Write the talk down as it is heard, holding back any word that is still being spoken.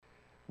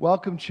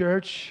Welcome,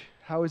 church.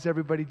 How is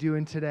everybody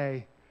doing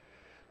today?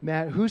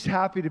 Man, who's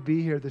happy to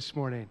be here this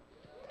morning?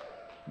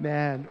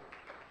 Man,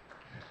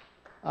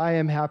 I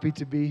am happy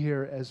to be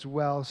here as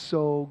well.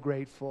 So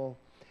grateful.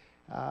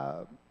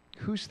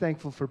 Who's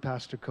thankful for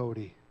Pastor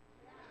Cody?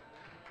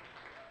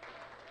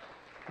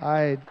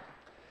 I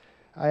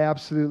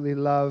absolutely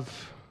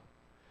love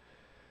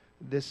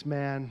this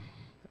man.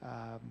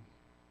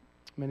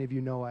 Many of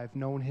you know I've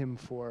known him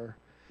for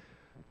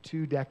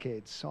 2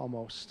 decades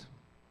almost.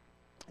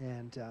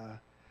 And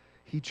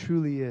he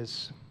truly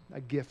is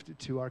a gift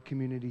to our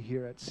community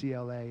here at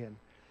CLA, and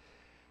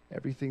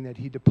everything that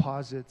he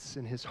deposits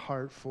in his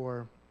heart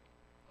for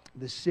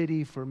the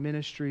city, for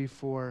ministry,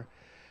 for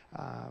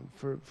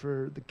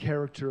the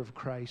character of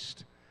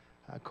Christ.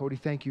 Cody,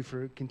 thank you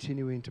for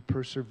continuing to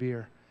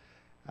persevere.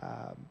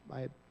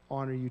 I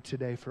honor you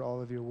today for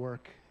all of your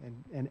work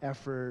and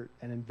effort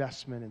and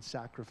investment and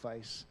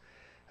sacrifice.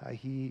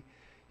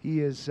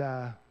 He's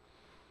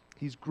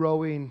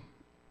growing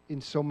in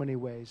so many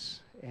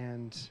ways,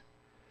 and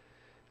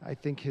I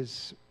think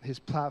his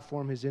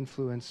platform, his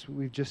influence,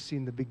 we've just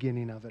seen the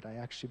beginning of it. I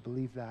actually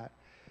believe that,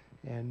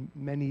 and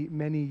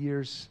many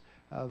years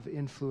of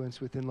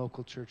influence within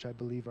local church, I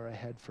believe, are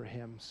ahead for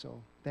him.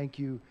 So thank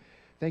you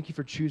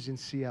for choosing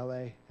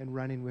CLA and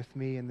running with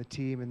me and the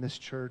team and this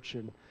church,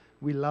 and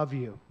we love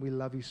you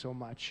so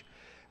much.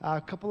 A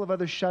couple of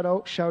other shout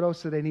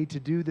outs that I need to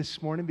do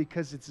this morning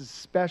because it's a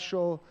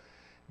special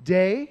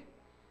day.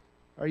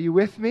 Are you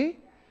with me?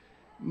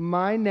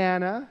 My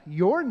Nana,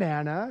 your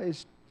Nana,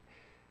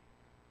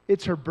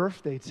 it's her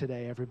birthday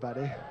today,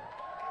 everybody.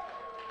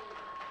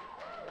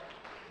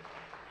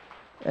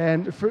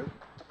 And for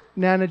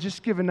Nana,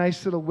 just give a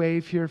nice little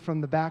wave here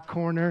from the back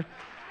corner.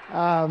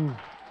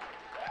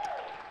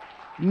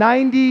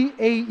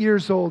 98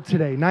 years old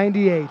today,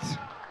 98.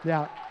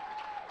 Yeah.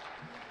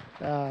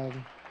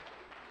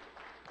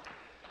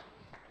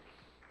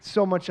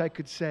 So much I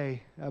could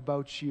say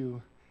about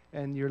you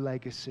and your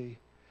legacy.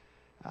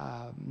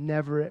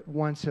 Never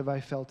once have I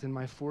felt in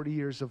my 40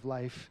 years of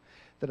life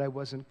that I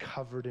wasn't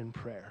covered in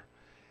prayer.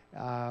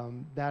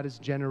 That is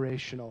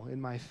generational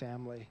in my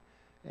family,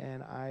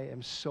 and I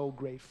am so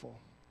grateful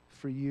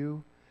for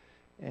you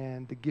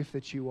and the gift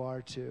that you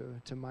are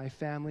to my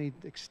family,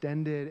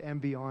 extended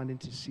and beyond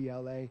into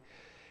CLA.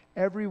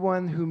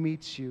 Everyone who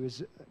meets you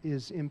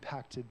is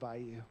impacted by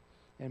you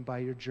and by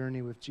your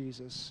journey with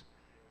Jesus,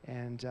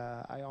 and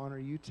I honor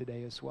you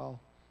today as well.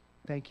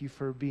 Thank you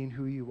for being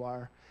who you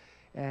are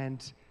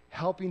and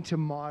helping to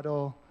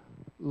model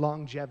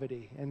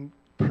longevity and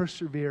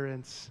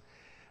perseverance,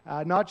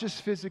 not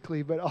just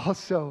physically, but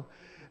also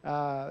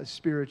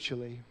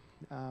spiritually.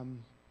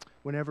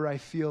 Whenever I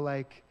feel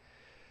like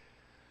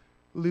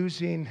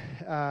losing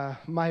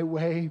my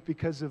way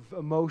because of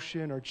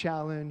emotion or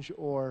challenge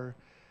or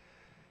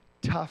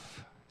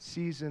tough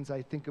seasons,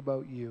 I think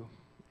about you.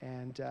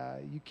 And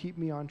you keep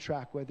me on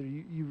track, whether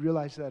you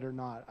realize that or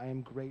not. I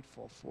am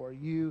grateful for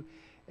you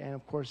and,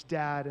 of course,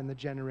 Dad and the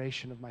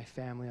generation of my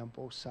family on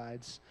both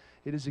sides.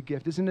 It is a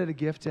gift. Isn't it a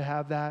gift to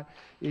have that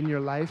in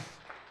your life?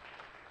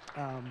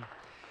 And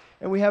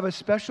we have a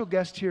special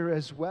guest here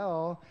as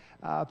well,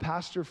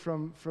 pastor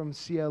from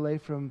CLA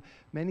from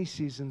many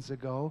seasons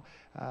ago,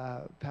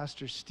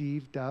 Pastor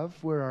Steve Dove.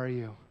 Where are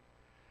you?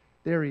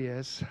 There he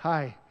is.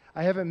 Hi.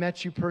 I haven't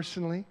met you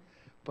personally,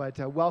 but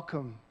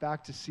welcome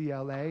back to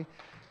CLA.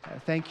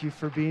 Thank you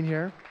for being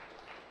here.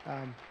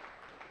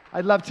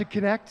 I'd love to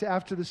connect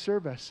after the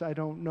service. I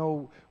don't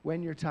know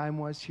when your time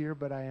was here,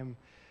 but I am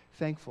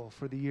thankful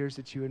for the years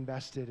that you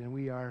invested, and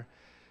we are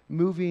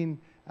moving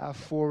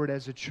forward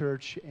as a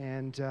church,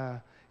 and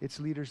it's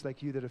leaders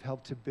like you that have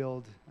helped to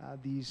build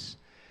these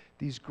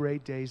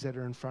great days that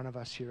are in front of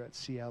us here at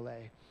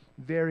CLA.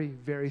 Very,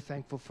 very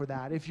thankful for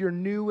that. If you're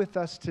new with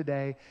us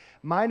today,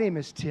 my name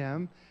is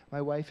Tim. My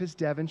wife is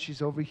Devin.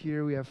 She's over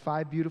here. We have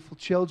 5 beautiful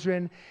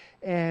children,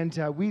 and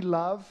we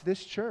love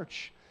this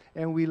church,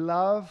 and we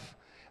love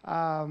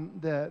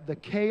the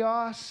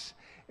chaos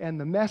and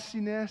the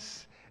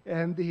messiness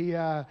and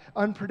the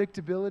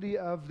unpredictability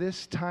of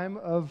this time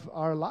of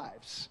our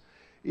lives.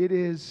 It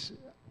is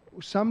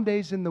some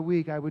days in the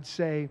week, I would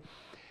say,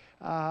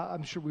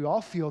 I'm sure we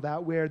all feel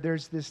that, where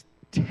there's this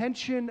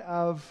tension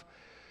of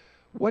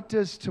what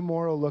does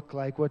tomorrow look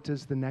like? What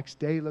does the next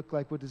day look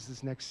like? What does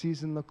this next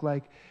season look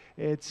like?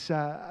 It's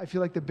I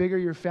feel like the bigger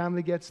your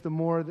family gets, the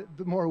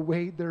more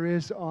weight there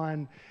is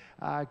on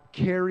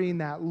carrying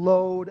that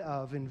load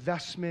of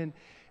investment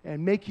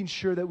and making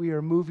sure that we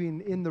are moving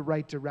in the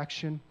right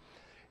direction.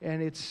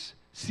 And it's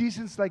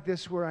seasons like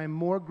this where I'm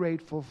more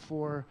grateful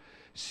for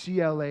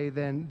CLA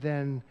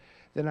than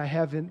I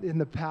have in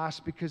the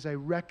past, because I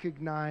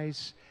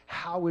recognize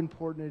how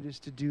important it is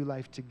to do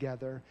life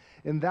together.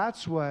 And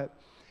that's what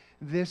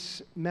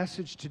this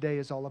message today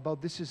is all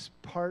about. This is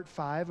part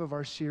 5 of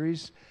our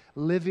series,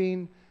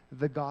 Living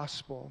the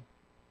Gospel.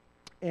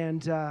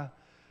 And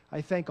I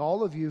thank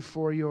all of you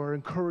for your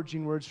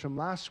encouraging words from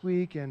last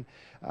week and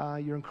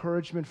your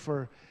encouragement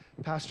for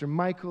Pastor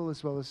Michael,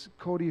 as well as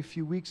Cody a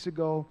few weeks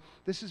ago.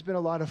 This has been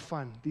a lot of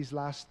fun these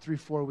last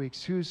 3-4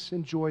 weeks. Who's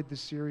enjoyed the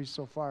series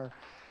so far?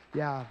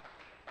 Yeah.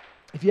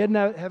 If you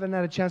haven't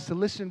had a chance to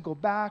listen, go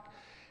back,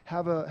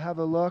 have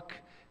a look.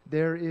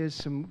 There is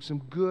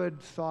some good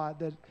thought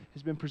that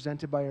has been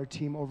presented by our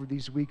team over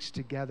these weeks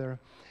together.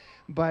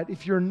 But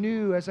if you're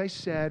new, as I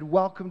said,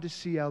 welcome to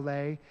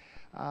CLA.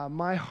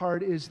 My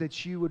heart is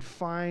that you would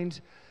find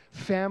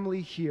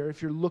family here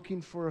if you're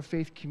looking for a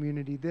faith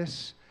community.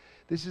 This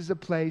is a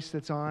place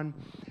that's on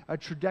a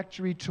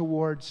trajectory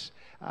towards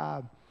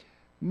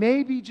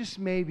maybe, just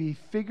maybe,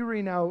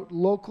 figuring out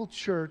local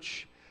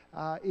church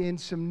in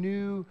some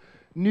new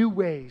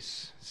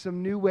ways.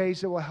 Some new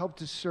ways that will help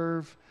to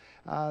serve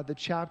the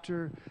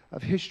chapter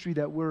of history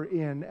that we're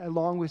in,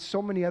 along with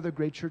so many other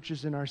great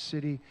churches in our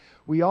city.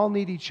 We all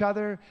need each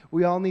other.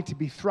 We all need to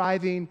be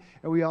thriving,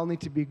 and we all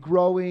need to be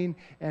growing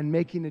and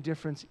making a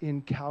difference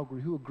in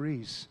Calgary. Who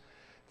agrees?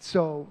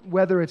 So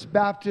whether it's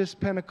Baptist,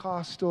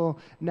 Pentecostal,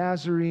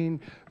 Nazarene,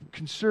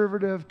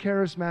 conservative,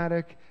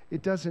 charismatic,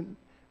 it doesn't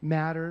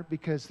matter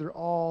because they're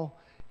all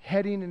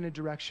heading in a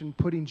direction,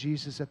 putting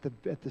Jesus at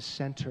the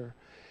center.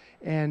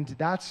 And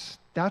that's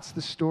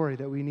the story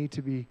that we need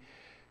to be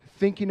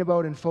thinking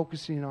about and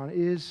focusing on,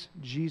 is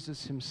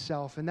Jesus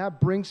himself. And that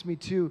brings me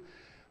to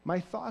my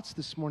thoughts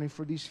this morning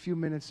for these few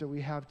minutes that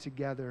we have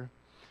together.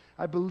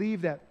 I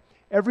believe that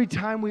every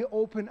time we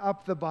open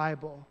up the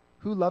Bible,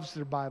 who loves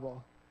their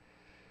Bible?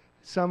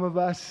 Some of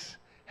us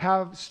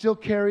still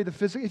carry the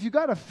physical. If you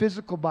got a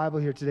physical Bible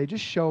here today,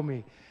 just show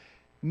me.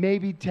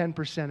 Maybe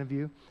 10% of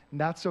you,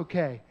 and that's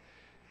okay.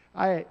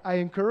 I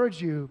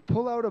encourage you,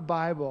 pull out a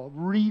Bible,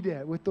 read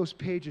it with those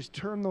pages,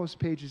 turn those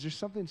pages. There's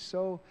something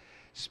so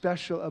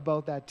special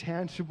about that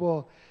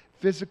tangible,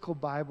 physical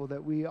Bible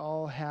that we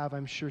all have,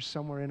 I'm sure,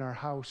 somewhere in our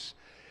house.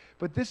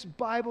 But this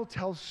Bible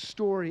tells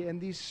story,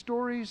 and these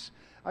stories,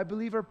 I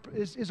believe,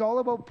 is all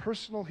about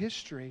personal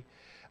history.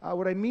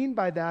 What I mean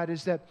by that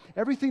is that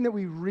everything that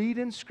we read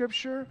in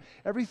Scripture,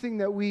 everything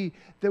that we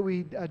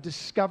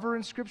discover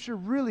in Scripture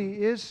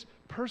really is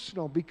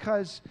personal,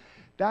 because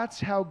that's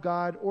how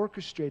God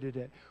orchestrated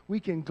it. We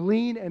can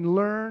glean and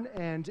learn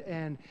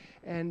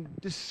and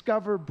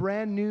discover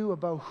brand new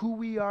about who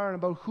we are and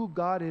about who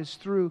God is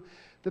through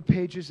the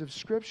pages of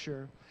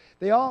Scripture.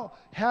 They all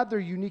had their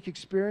unique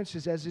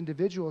experiences as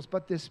individuals,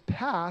 but this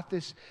path,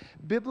 this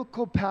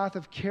biblical path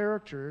of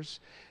characters,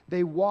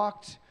 they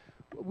walked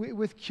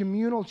with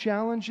communal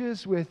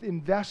challenges, with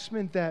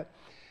investment that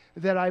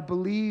I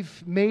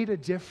believe made a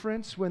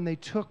difference when they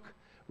took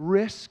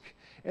risk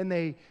and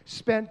they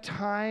spent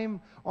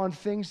time on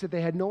things that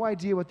they had no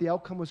idea what the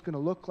outcome was going to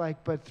look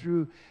like, but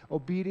through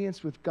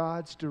obedience with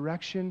God's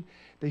direction,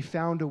 they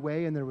found a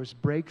way, and there was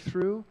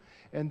breakthrough,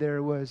 and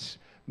there was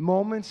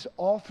moments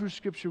all through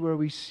Scripture where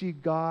we see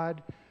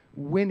God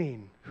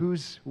winning.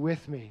 Who's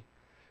with me?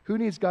 Who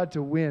needs God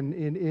to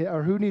win,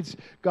 or who needs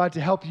God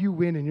to help you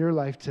win in your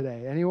life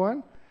today?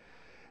 Anyone?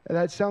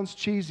 That sounds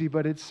cheesy,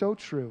 but it's so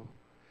true.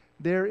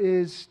 There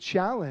is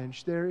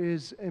challenge, there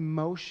is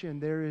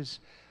emotion, there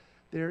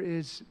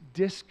is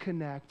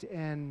disconnect,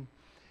 and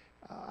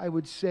I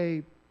would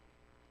say,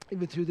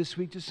 even through this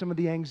week, just some of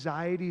the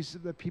anxieties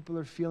that people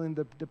are feeling,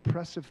 the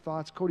depressive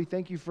thoughts. Cody,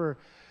 thank you for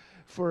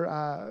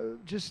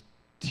just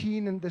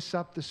teeing this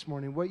up this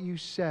morning. What you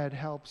said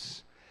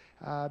helps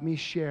me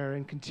share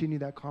and continue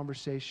that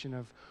conversation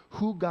of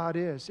who God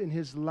is in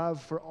his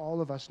love for all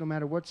of us, no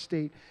matter what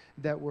state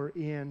that we're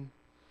in.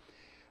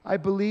 I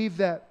believe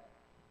that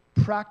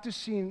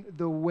practicing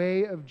the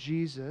way of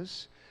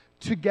Jesus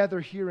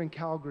together here in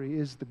Calgary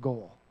is the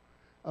goal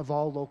of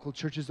all local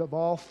churches, of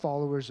all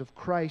followers of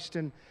Christ.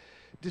 And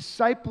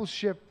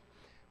discipleship,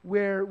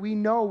 where we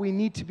know we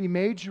need to be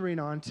majoring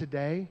on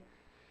today,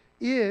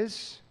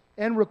 is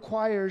and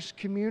requires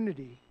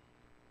community.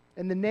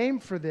 And the name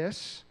for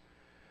this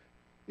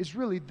is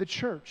really the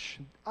church,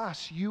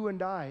 us, you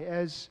and I,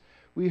 as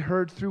we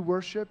heard through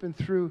worship and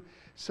through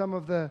some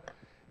of the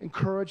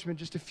encouragement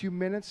just a few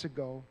minutes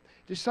ago.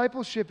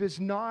 Discipleship is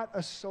not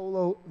a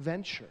solo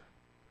venture.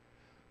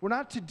 We're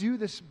not to do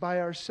this by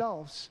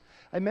ourselves.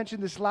 I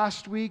mentioned this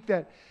last week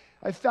that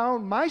I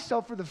found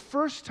myself for the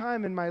first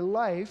time in my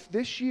life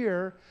this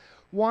year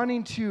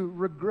wanting to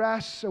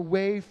regress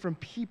away from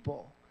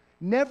people.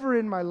 Never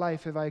in my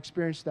life have I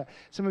experienced that.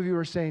 Some of you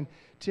are saying,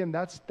 Tim,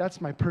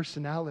 that's my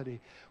personality.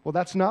 Well,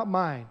 that's not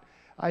mine.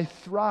 I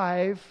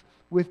thrive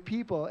with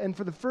people. And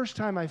for the first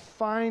time, I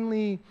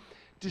finally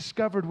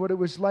discovered what it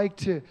was like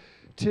to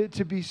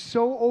be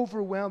so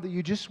overwhelmed that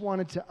you just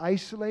wanted to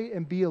isolate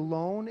and be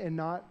alone and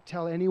not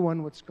tell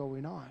anyone what's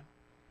going on.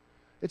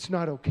 It's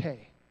not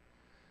okay.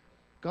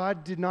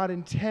 God did not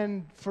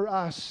intend for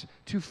us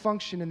to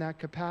function in that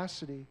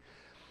capacity.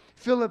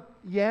 Philip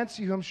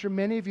Yancey, who I'm sure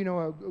many of you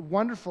know, a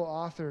wonderful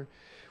author,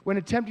 when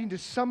attempting to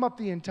sum up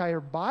the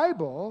entire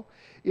Bible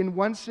in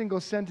one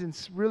single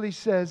sentence, really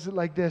says it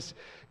like this: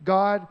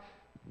 God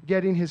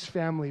getting his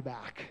family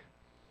back.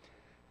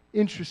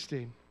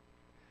 Interesting.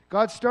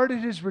 God started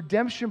his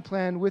redemption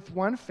plan with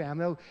one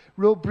family. A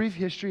real brief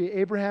history,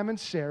 Abraham and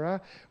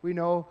Sarah. We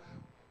know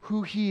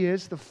who he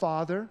is, the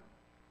father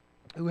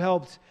who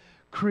helped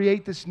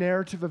create this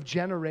narrative of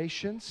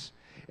generations.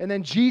 And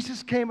then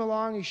Jesus came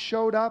along, he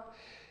showed up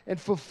and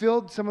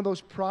fulfilled some of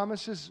those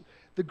promises,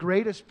 the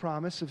greatest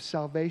promise of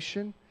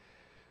salvation.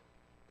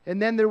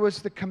 And then there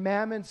was the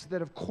commandments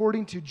that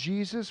according to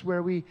Jesus,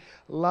 where we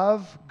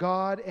love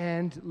God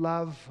and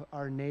love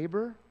our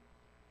neighbor.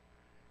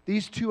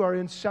 These two are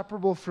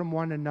inseparable from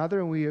one another,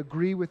 and we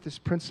agree with this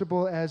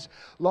principle as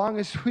long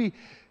as we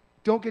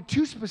don't get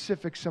too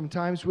specific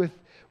sometimes with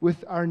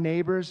our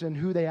neighbors and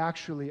who they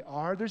actually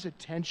are. There's a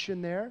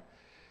tension there.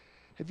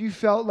 Have you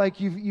felt like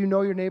you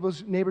know your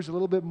neighbors a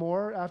little bit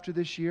more after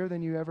this year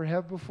than you ever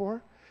have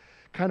before?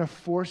 Kind of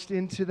forced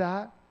into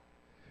that?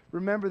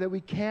 Remember that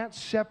we can't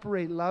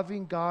separate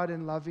loving God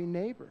and loving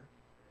neighbor.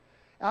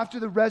 After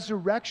the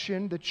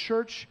resurrection, the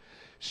church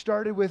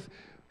started with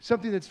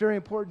something that's very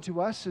important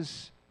to us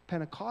as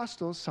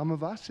Pentecostals, some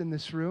of us in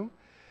this room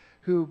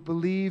who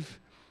believe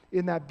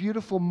in that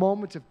beautiful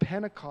moment of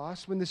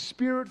Pentecost when the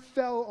Spirit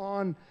fell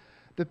on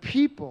the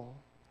people,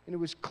 and it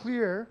was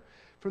clear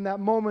from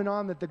that moment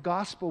on that the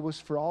gospel was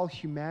for all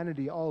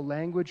humanity, all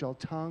language, all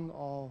tongue,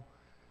 all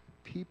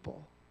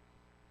people.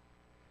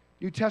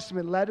 New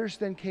Testament letters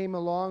then came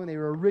along, and they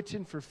were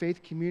written for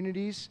faith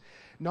communities,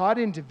 not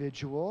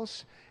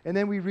individuals. And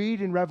then we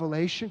read in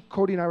Revelation,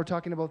 Cody and I were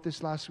talking about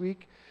this last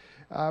week.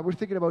 We're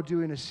thinking about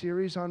doing a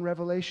series on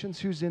Revelations.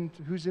 Who's in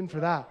for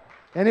that?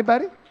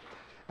 Anybody?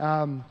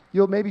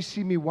 You'll maybe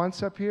see me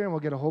once up here, and we'll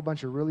get a whole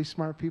bunch of really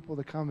smart people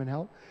to come and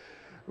help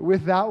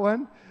with that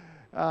one.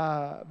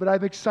 But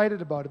I'm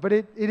excited about it. But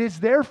it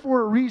is there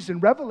for a reason.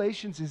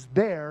 Revelations is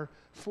there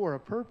for a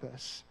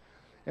purpose.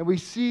 And we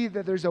see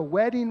that there's a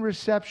wedding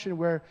reception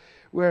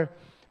where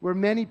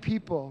many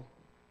people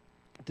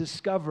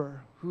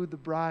discover who the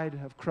bride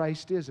of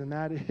Christ is, and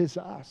that is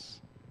us,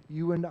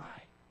 you and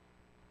I.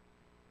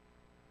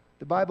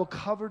 The Bible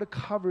cover to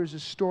cover is a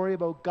story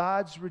about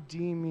God's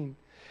redeeming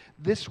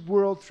this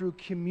world through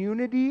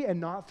community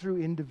and not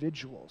through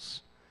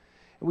individuals.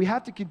 And we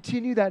have to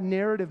continue that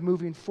narrative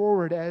moving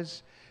forward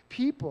as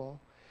people.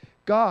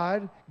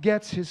 God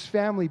gets his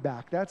family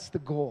back. That's the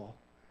goal.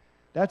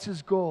 That's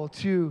his goal,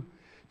 to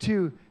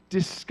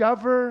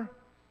discover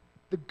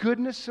the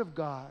goodness of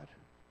God.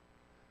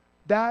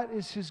 That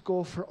is his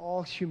goal for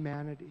all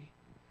humanity.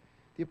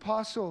 The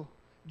Apostle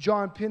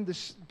John pinned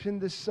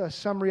this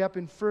summary up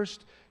in 1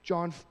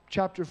 John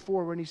chapter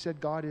 4 when he said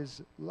God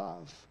is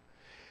love.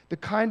 The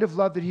kind of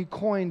love that he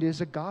coined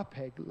is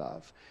agape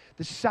love,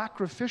 the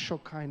sacrificial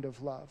kind of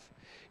love.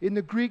 In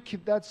the Greek,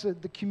 that's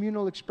the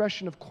communal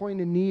expression of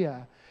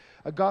koinonia,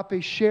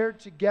 agape shared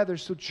together.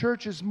 So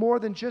church is more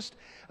than just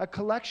a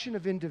collection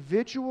of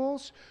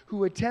individuals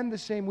who attend the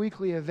same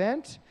weekly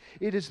event.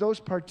 It is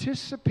those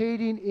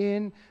participating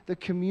in the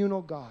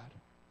communal God,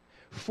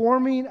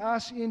 forming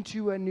us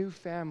into a new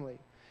family.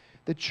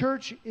 The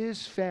church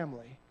is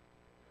family,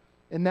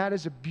 and that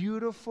is a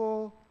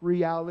beautiful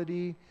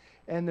reality,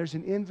 and there's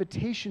an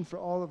invitation for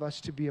all of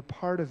us to be a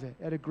part of it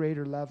at a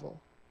greater level.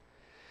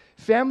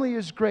 Family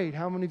is great.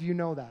 How many of you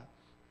know that?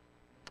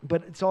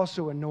 But it's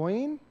also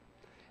annoying,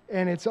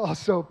 and it's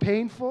also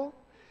painful,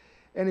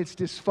 and it's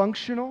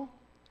dysfunctional,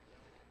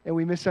 and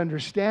we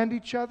misunderstand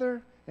each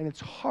other, and it's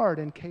hard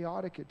and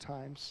chaotic at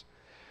times.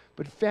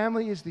 But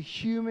family is the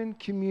human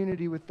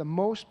community with the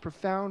most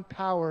profound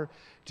power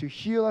to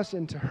heal us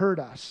and to hurt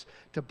us,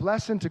 to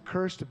bless and to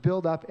curse, to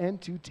build up and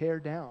to tear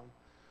down.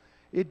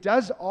 It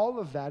does all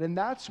of that, and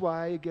that's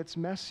why it gets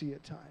messy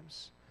at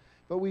times.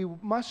 But we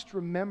must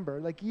remember,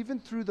 like even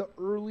through the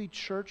early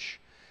church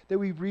that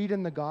we read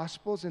in the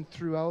Gospels and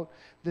throughout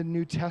the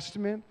New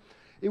Testament,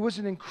 it was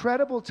an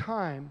incredible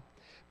time,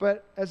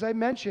 but as I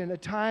mentioned, a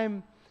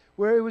time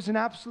where it was an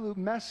absolute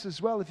mess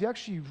as well. If you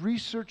actually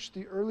research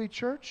the early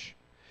church,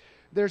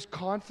 there's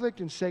conflict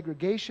and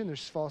segregation,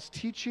 there's false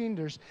teaching,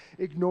 there's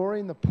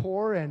ignoring the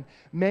poor, and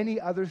many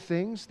other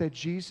things that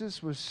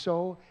Jesus was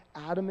so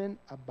adamant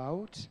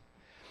about.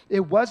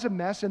 It was a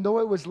mess, and though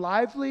it was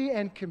lively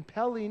and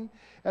compelling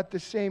at the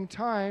same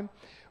time,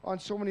 on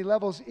so many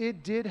levels,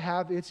 it did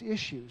have its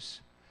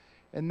issues.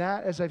 And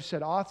that, as I've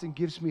said often,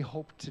 gives me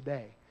hope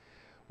today.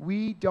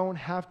 We don't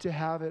have to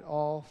have it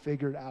all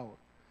figured out.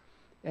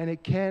 And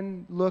it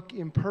can look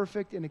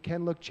imperfect, and it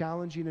can look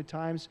challenging at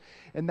times,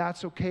 and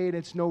that's okay, and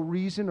it's no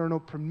reason or no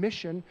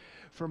permission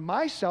for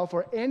myself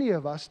or any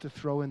of us to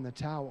throw in the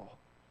towel.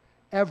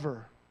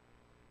 Ever.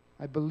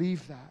 I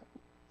believe that.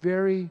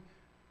 Very,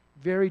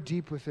 very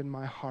deep within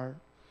my heart.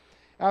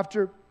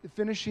 After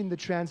finishing the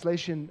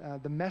translation,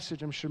 the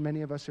Message, I'm sure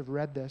many of us have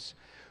read this,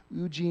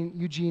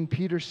 Eugene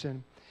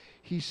Peterson,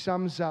 he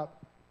sums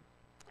up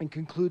and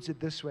concludes it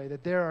this way,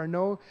 that there are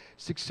no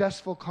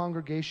successful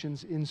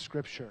congregations in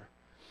Scripture.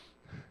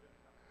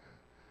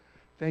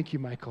 Thank you,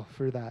 Michael,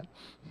 for that.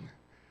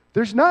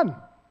 There's none.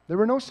 There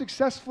were no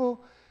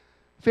successful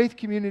faith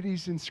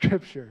communities in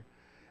Scripture.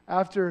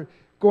 After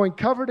going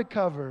cover to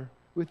cover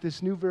with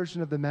this new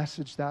version of the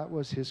Message, that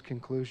was his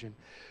conclusion.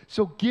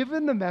 So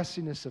given the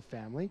messiness of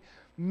family,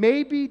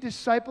 maybe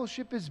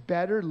discipleship is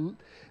better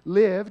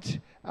lived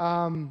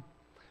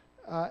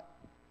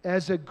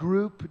as a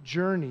group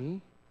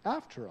journey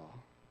after all.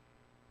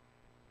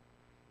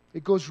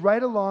 It goes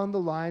right along the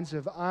lines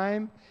of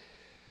I'm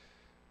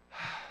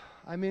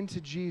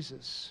into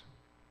Jesus.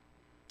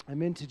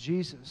 I'm into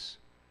Jesus.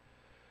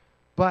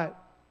 But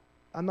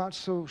I'm not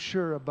so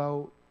sure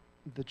about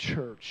the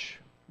church.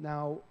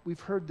 Now, we've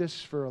heard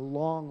this for a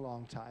long,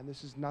 long time.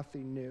 This is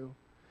nothing new.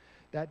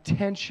 That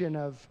tension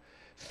of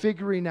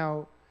figuring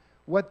out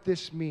what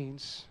this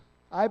means.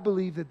 I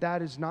believe that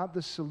that is not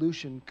the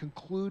solution,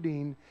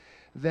 concluding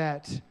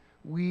that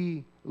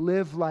we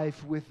live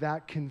life with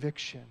that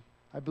conviction.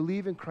 I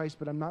believe in Christ,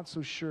 but I'm not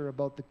so sure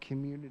about the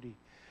community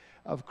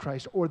of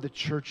Christ or the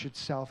church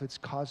itself. It's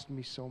caused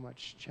me so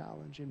much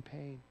challenge and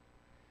pain.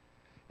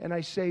 And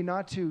I say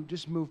not to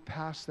just move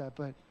past that,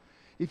 but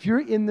if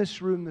you're in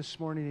this room this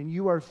morning and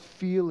you are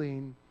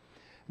feeling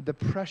the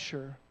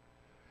pressure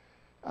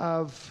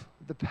of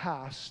the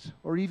past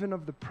or even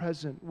of the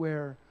present,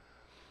 where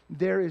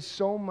there is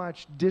so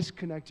much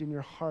disconnect in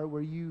your heart,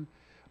 where you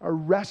are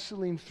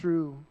wrestling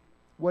through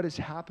what has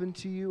happened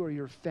to you or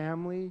your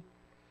family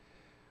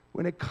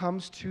when it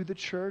comes to the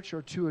church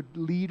or to a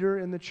leader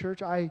in the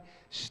church, I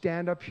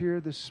stand up here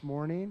this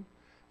morning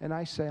and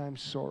I say, I'm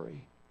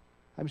sorry.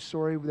 I'm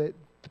sorry that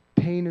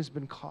pain has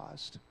been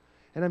caused.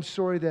 And I'm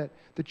sorry that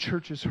the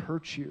church has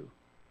hurt you.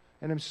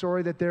 And I'm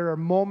sorry that there are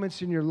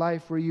moments in your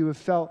life where you have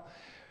felt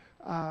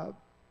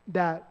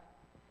that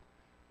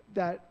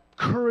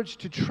courage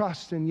to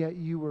trust, and yet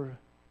you were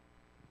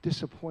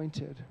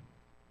disappointed.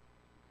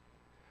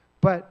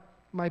 But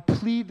my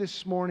plea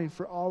this morning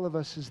for all of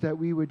us is that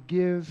we would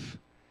give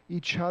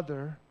each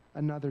other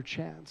another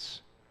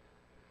chance.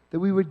 That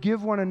we would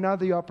give one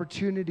another the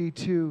opportunity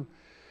to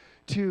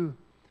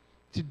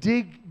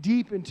dig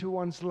deep into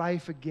one's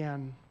life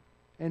again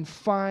and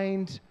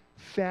find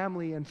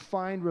family and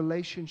find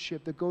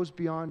relationship that goes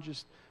beyond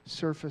just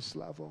surface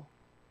level.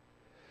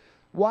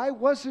 Why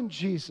wasn't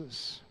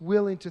Jesus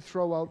willing to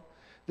throw out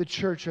the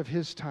church of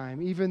his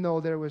time, even though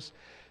it was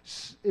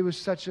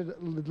such a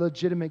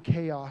legitimate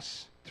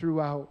chaos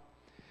throughout?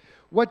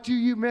 What do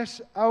you miss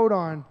out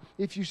on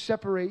if you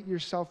separate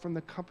yourself from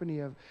the company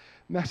of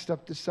messed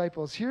up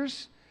disciples?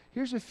 Here's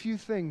a few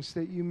things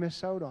that you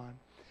miss out on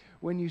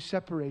when you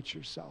separate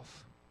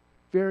yourself.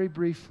 Very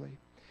briefly.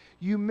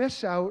 You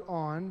miss out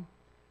on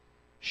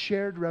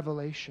shared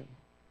revelation.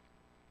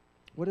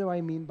 What do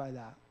I mean by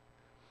that?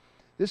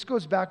 This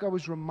goes back, I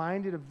was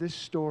reminded of this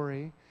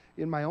story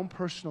in my own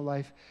personal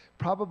life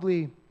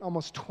probably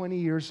almost 20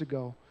 years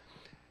ago.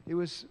 It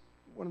was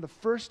one of the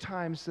first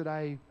times that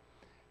I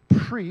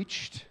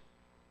preached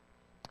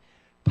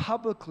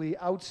publicly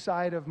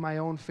outside of my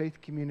own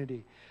faith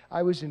community.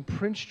 I was in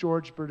Prince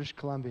George, British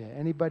Columbia.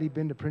 Anybody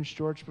been to Prince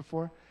George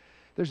before?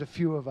 There's a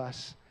few of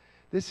us.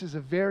 This is a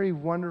very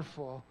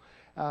wonderful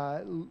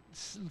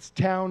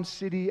town,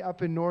 city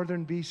up in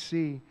northern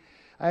BC.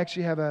 I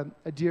actually have a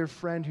dear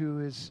friend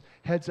who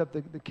heads up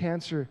the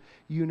cancer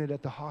unit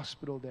at the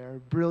hospital there, a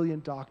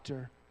brilliant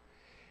doctor.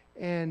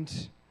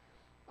 And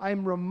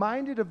I'm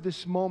reminded of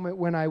this moment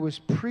when I was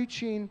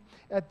preaching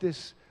at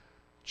this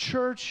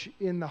church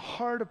in the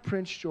heart of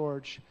Prince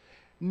George,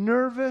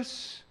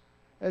 nervous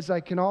as I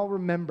can all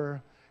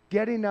remember,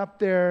 getting up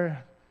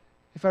there.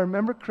 If I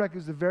remember correctly,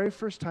 it was the very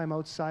first time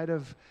outside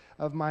of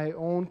my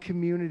own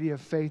community of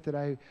faith that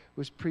I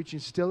was preaching,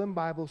 still in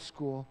Bible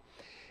school.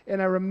 And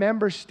I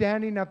remember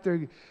standing up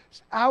there,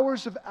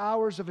 hours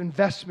of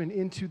investment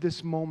into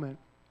this moment.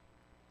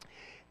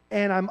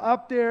 And I'm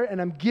up there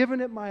and I'm giving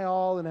it my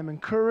all and I'm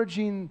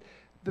encouraging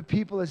the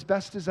people as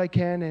best as I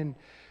can. And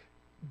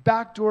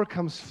back door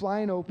comes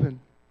flying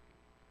open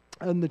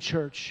in the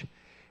church.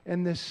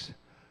 And this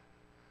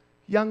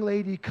young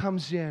lady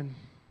comes in,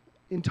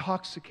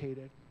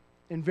 intoxicated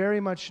and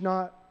very much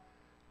not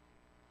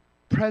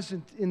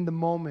present in the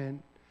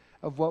moment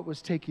of what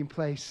was taking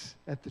place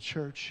at the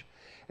church.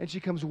 And she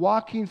comes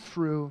walking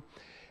through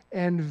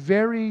and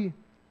very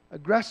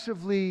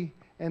aggressively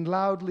and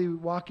loudly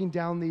walking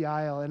down the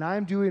aisle. And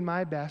I'm doing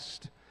my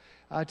best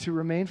to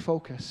remain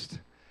focused.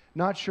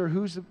 Not sure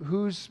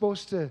who's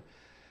supposed to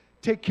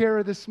take care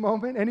of this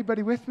moment.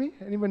 Anybody with me?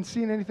 Anyone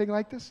seen anything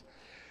like this?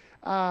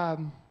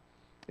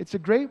 It's a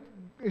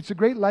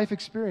great life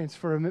experience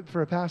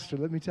for a pastor,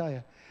 let me tell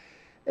you.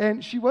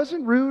 And she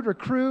wasn't rude or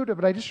crude,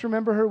 but I just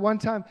remember her one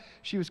time,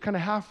 she was kind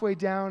of halfway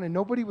down and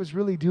nobody was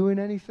really doing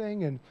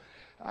anything. And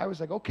I was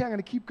like, okay, I'm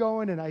going to keep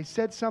going. And I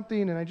said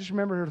something, and I just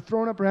remember her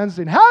throwing up her hands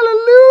and saying,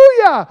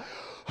 hallelujah,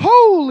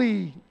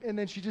 holy. And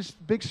then she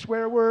just, big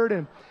swear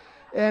word.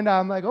 And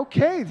I'm like,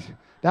 okay,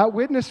 that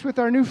witness with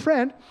our new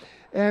friend.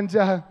 And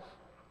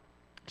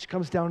she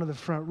comes down to the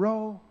front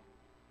row.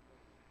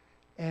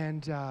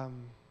 And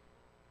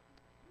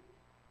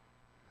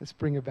let's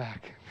bring her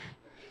back.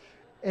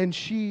 And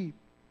she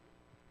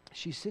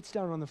sits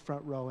down on the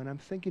front row, and I'm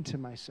thinking to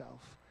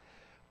myself,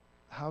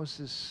 how's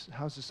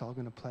this all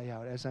going to play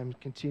out? As I'm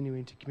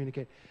continuing to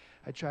communicate,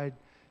 I tried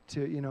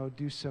to,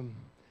 do some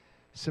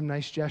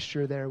nice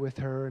gesture there with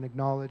her and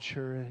acknowledge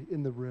her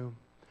in the room.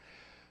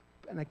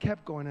 And I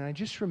kept going, and I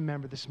just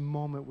remember this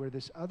moment where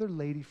this other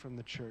lady from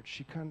the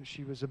church,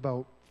 she was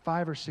about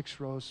 5 or 6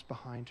 rows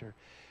behind her.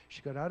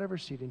 She got out of her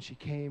seat, and she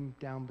came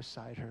down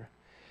beside her.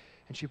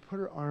 And she put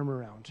her arm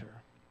around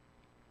her.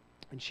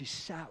 And she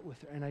sat with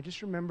her. And I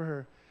just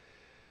remember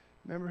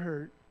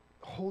her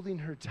holding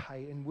her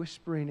tight and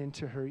whispering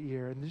into her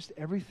ear. And just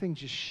everything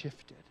just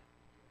shifted.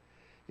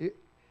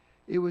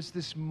 It was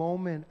this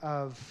moment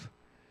of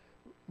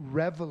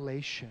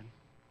revelation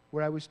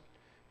where I was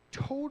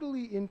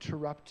totally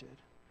interrupted.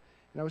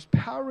 And I was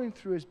powering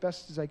through as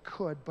best as I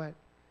could. But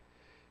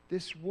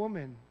this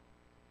woman,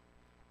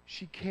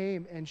 she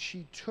came and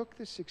she took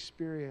this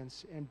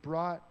experience and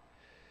brought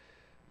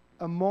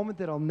a moment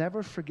that I'll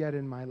never forget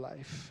in my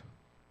life.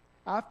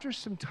 After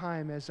some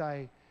time, as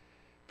I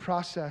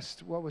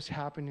processed what was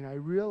happening, I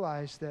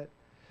realized that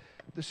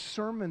the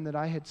sermon that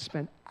I had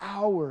spent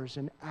hours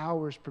and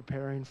hours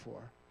preparing for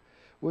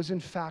was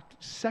in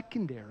fact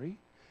secondary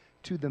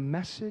to the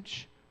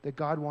message that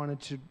God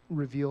wanted to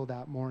reveal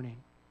that morning.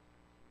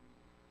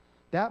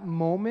 That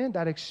moment,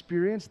 that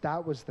experience,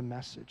 that was the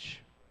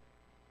message.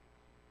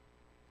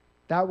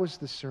 That was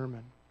the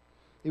sermon.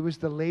 It was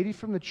the lady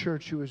from the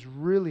church who was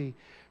really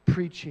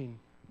preaching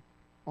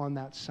on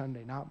that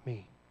Sunday, not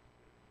me.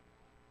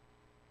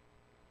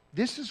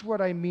 This is what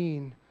I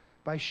mean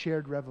by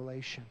shared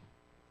revelation.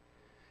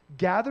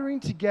 Gathering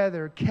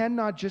together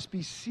cannot just be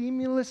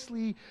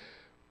seamlessly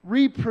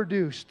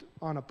reproduced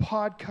on a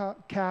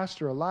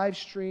podcast or a live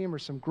stream or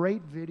some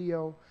great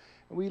video.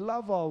 And we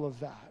love all of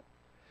that.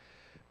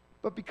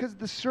 But because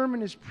the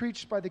sermon is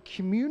preached by the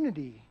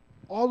community,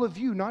 all of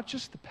you, not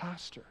just the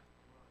pastor.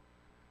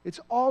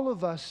 It's all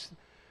of us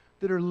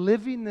that are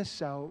living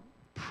this out,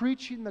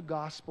 preaching the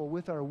gospel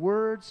with our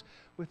words,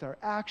 with our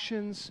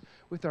actions,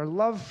 with our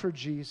love for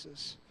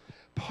Jesus.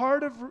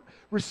 Part of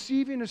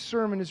receiving a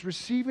sermon is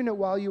receiving it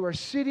while you are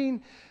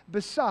sitting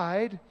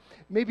beside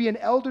maybe an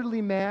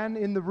elderly man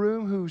in the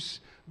room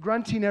who's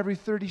grunting every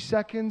 30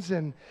 seconds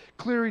and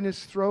clearing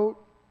his throat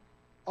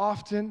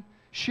often,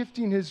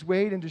 shifting his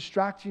weight and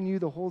distracting you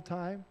the whole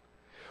time.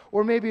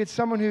 Or maybe it's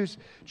someone who's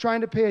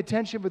trying to pay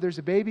attention, but there's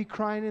a baby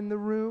crying in the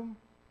room.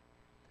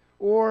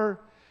 Or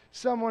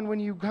someone when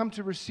you come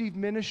to receive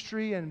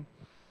ministry and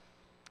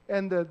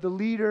the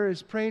leader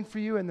is praying for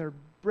you and their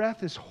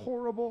breath is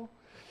horrible.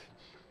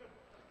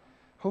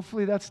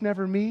 Hopefully that's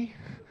never me.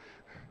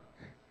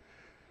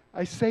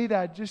 I say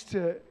that just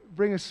to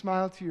bring a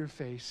smile to your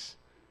face.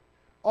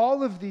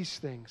 All of these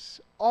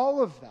things,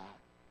 all of that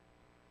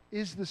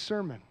is the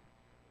sermon.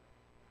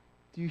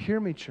 Do you hear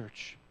me,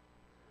 church?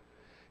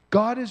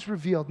 God is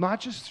revealed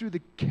not just through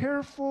the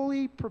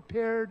carefully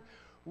prepared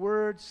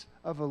words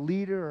of a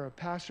leader or a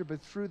pastor,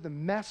 but through the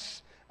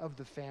mess of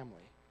the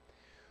family.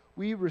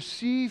 We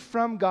receive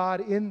from God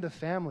in the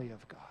family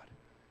of God.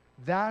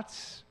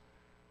 That's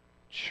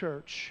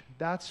church.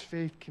 That's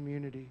faith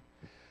community.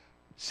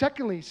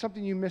 Secondly,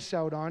 something you miss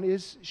out on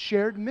is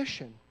shared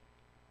mission.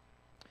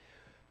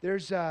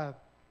 There's a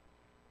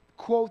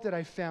quote that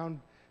I found.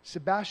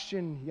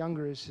 Sebastian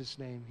Junger is his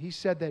name. He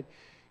said that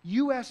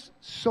U.S.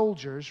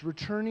 soldiers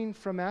returning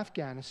from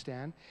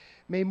Afghanistan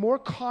may more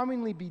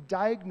commonly be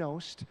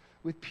diagnosed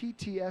with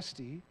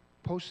PTSD,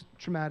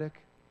 post-traumatic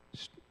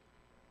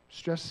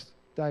stress,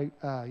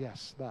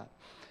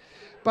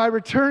 by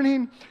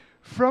returning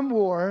from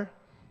war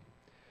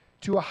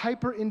to a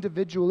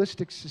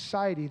hyper-individualistic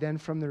society than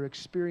from their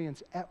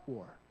experience at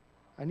war.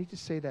 I need to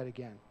say that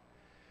again.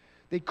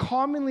 They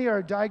commonly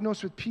are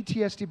diagnosed with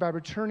PTSD by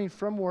returning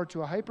from war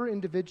to a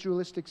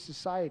hyper-individualistic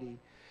society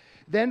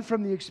than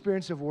from the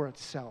experience of war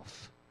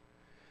itself.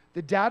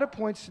 The data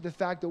points to the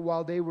fact that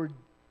while they were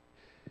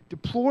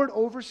deployed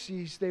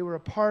overseas, they were a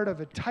part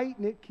of a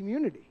tight-knit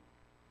community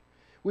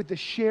with a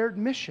shared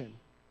mission.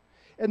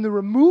 And the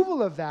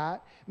removal of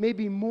that may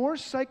be more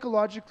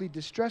psychologically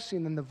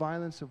distressing than the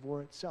violence of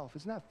war itself.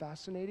 Isn't that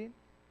fascinating?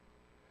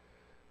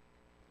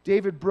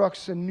 David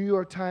Brooks, a New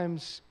York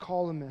Times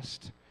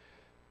columnist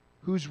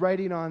who's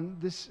writing on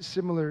this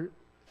similar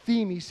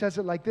theme, he says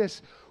it like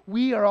this: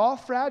 we are all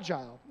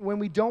fragile when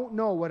we don't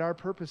know what our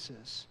purpose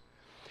is,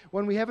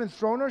 when we haven't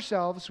thrown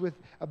ourselves with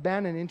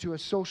abandon into a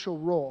social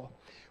role,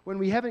 when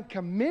we haven't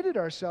committed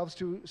ourselves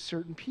to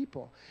certain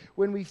people,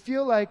 when we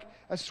feel like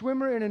a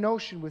swimmer in an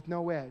ocean with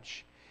no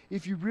edge.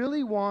 If you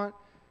really want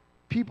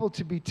people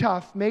to be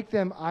tough, make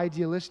them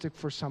idealistic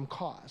for some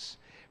cause.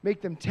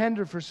 Make them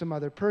tender for some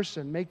other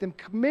person. Make them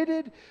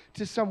committed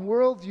to some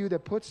worldview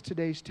that puts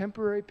today's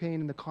temporary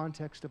pain in the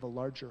context of a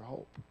larger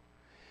hope.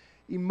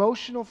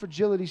 Emotional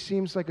fragility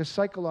seems like a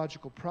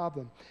psychological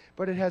problem,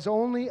 but it has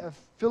only a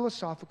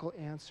philosophical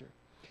answer.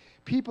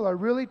 People are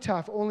really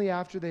tough only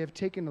after they have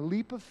taken a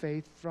leap of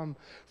faith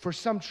for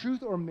some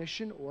truth or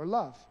mission or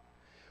love.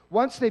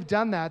 Once they've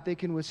done that, they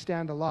can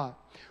withstand a lot.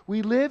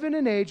 We live in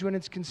an age when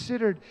it's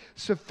considered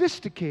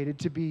sophisticated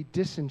to be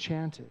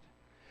disenchanted.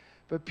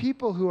 But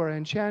people who are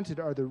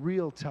enchanted are the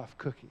real tough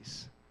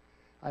cookies.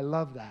 I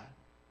love that.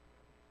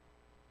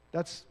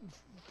 That's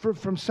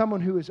from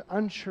someone who is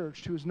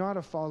unchurched, who is not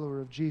a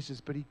follower of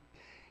Jesus, but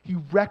he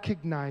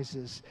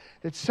recognizes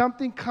that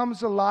something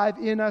comes alive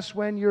in us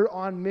when you're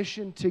on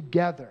mission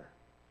together,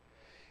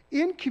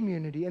 in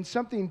community, and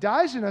something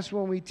dies in us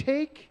when we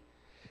take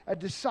a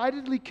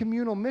decidedly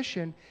communal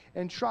mission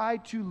and try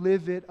to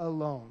live it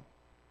alone.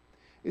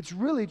 It's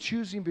really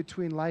choosing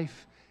between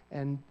life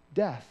and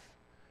death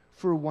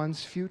for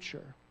one's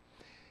future.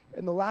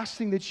 And the last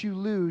thing that you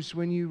lose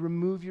when you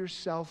remove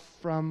yourself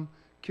from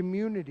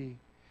community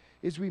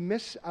is we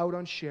miss out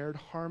on shared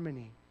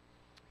harmony.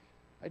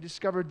 I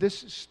discovered this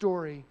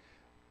story.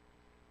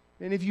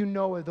 Many of you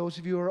know it. Those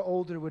of you who are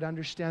older would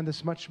understand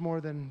this much more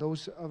than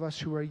those of us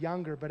who are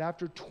younger. But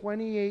after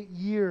 28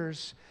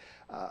 years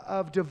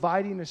of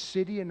dividing a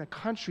city and a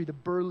country, the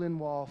Berlin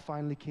Wall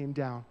finally came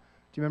down.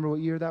 Do you remember what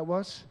year that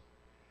was?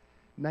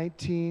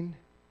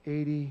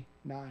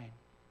 1989.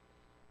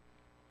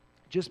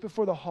 Just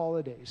before the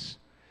holidays.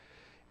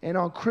 And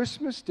on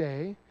Christmas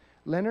Day,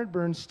 Leonard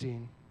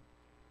Bernstein,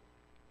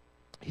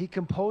 he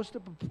composed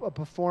a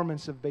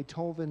performance of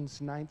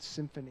Beethoven's Ninth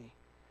Symphony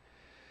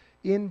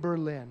in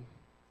Berlin.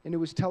 And it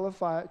was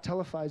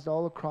televised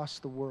all across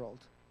the world.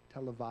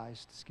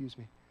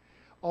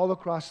 All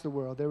across the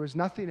world. There was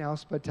nothing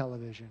else but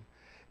television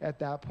at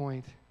that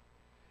point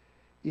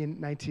in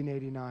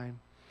 1989.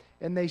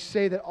 And they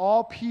say that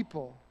all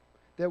people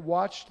that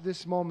watched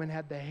this moment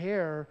had the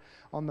hair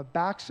on the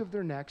backs of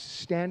their necks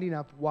standing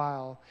up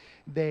while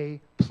they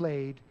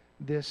played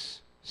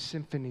this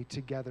symphony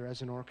together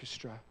as an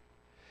orchestra.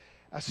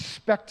 A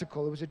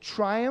spectacle. It was a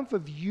triumph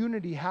of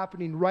unity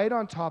happening right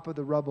on top of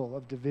the rubble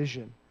of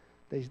division.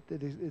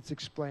 It's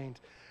explained.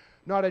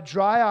 Not a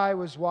dry eye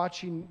was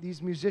watching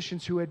these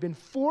musicians who had been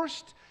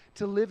forced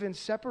to live in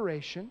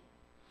separation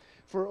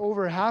for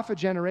over half a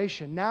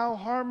generation, now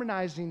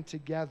harmonizing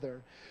together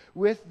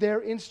with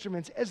their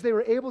instruments as they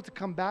were able to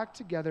come back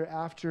together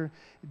after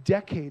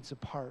decades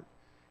apart.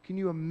 Can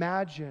you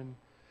imagine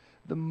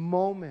the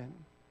moment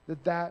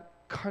that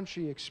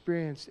country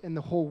experienced and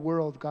the whole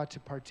world got to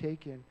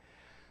partake in?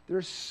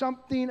 There's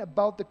something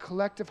about the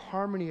collective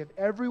harmony of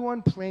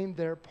everyone playing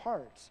their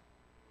parts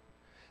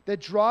that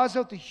draws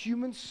out the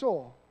human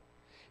soul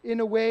in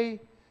a way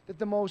that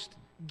the most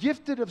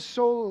gifted of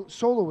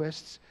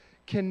soloists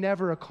can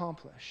never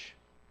accomplish.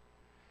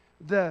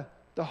 The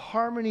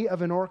harmony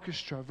of an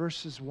orchestra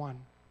versus one.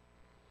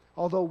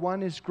 Although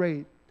one is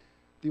great,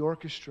 the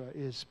orchestra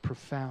is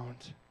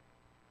profound.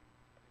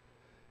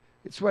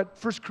 It's what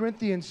 1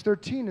 Corinthians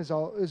 13 is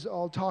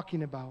all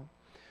talking about.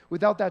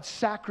 Without that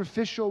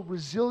sacrificial,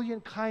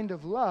 resilient kind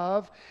of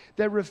love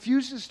that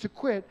refuses to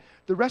quit,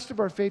 the rest of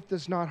our faith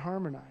does not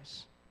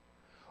harmonize.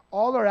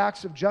 All our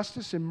acts of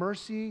justice and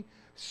mercy,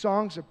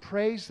 songs of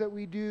praise that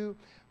we do,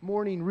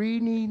 morning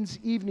readings,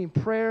 evening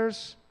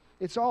prayers,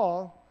 it's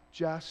all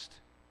just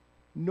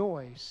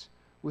noise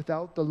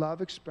without the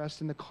love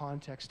expressed in the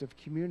context of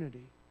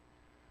community.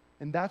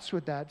 And that's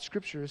what that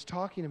scripture is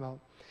talking about.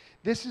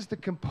 This is the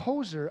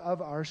composer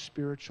of our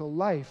spiritual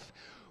life.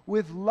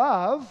 With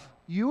love,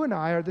 you and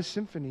I are the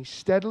symphony,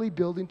 steadily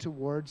building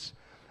towards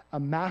a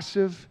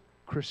massive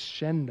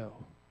crescendo.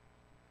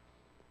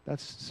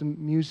 That's some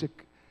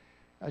music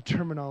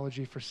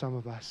terminology for some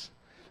of us.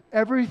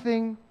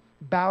 Everything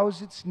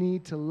bows its knee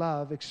to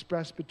love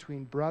expressed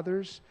between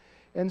brothers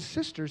and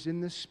sisters in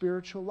this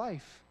spiritual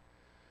life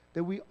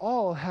that we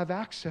all have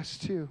access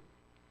to.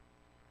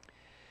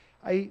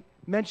 I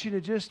mentioned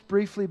it just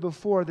briefly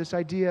before, this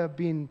idea of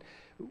being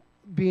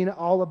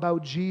all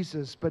about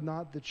Jesus, but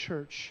not the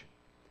church.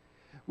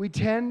 We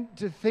tend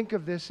to think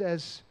of this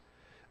as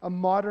a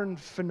modern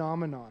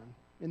phenomenon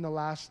in the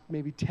last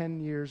maybe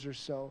 10 years or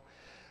so,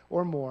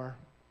 or more.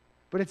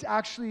 But it's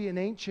actually an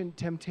ancient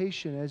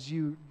temptation as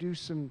you do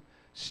some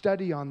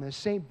study on this.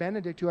 Saint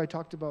Benedict, who I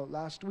talked about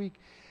last week,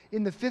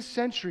 in the 5th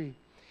century,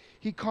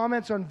 he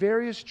comments on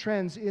various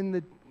trends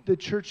in the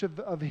church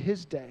of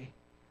his day.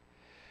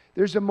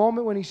 There's a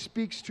moment when he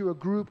speaks to a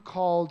group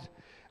called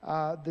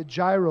the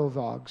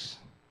Gyrovags.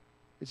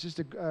 It's just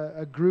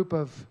a group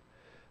of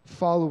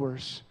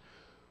followers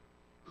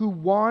who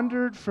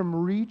wandered from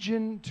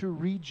region to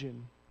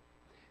region.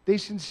 They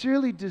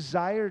sincerely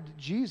desired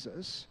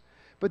Jesus,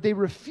 but they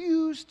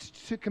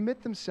refused to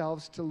commit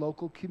themselves to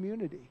local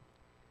community.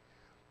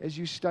 As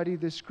you study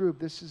this group,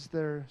 this is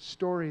their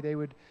story. They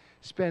would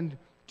spend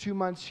 2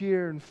 months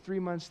here and 3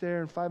 months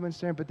there and 5 months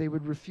there, but they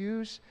would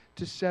refuse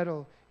to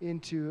settle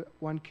into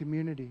one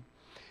community.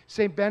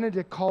 St.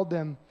 Benedict called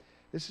them,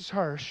 this is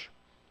harsh,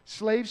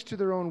 slaves to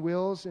their own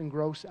wills and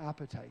gross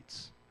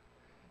appetites.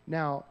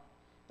 Now,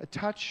 a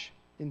touch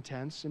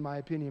intense, in my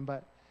opinion,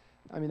 but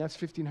I mean, that's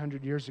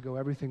 1,500 years ago.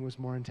 Everything was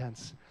more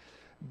intense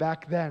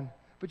back then.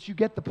 But you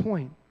get the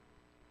point.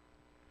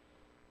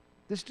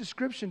 This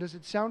description, does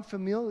it sound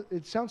familiar?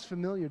 It sounds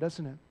familiar,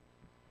 doesn't it?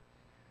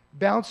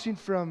 Bouncing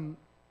from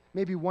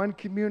maybe one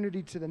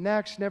community to the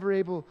next, never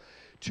able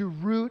to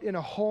root in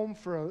a home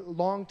for a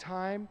long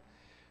time,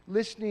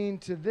 listening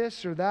to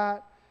this or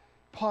that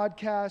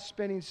podcast,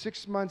 spending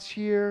 6 months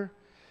here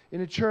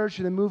in a church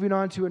and then moving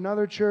on to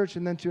another church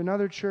and then to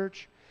another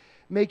church,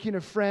 making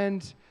a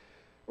friend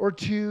or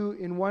two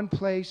in one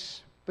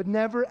place, but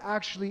never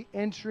actually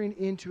entering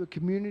into a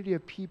community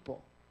of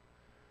people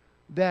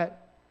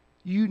that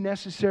you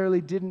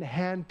necessarily didn't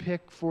handpick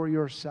for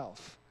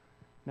yourself.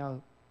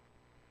 Now,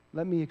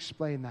 let me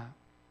explain that.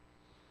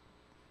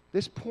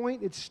 This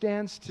point, it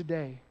stands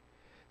today,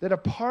 that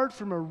apart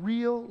from a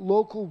real,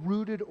 local,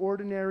 rooted,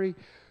 ordinary,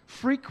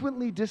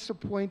 frequently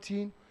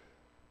disappointing,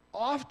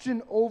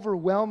 often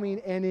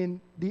overwhelming, and in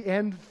the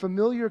end,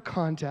 familiar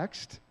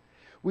context,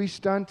 we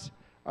stunt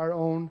our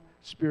own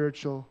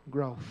spiritual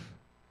growth.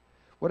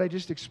 What I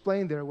just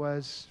explained there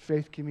was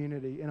faith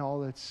community in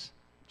all its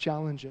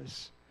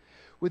challenges.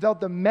 Without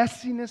the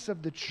messiness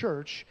of the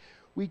church,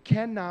 we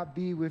cannot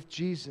be with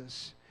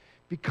Jesus,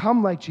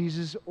 become like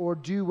Jesus, or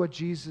do what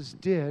Jesus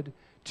did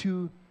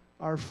to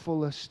our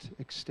fullest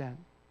extent.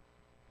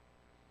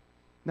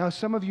 Now,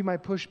 some of you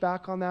might push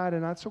back on that,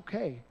 and that's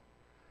okay.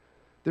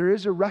 There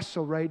is a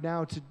wrestle right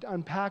now to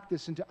unpack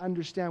this and to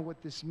understand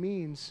what this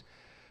means.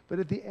 But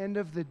at the end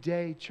of the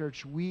day,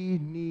 church, we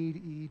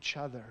need each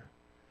other.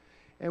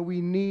 And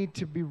we need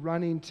to be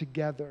running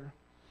together.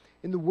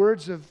 In the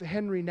words of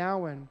Henry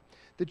Nouwen,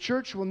 the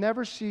church will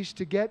never cease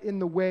to get in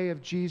the way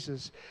of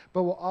Jesus,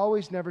 but will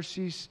always never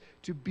cease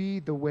to be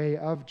the way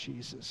of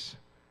Jesus.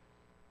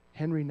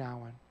 Henry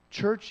Nouwen.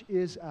 Church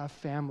is a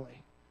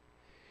family.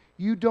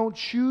 You don't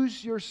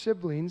choose your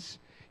siblings.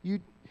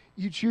 You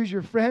choose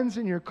your friends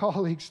and your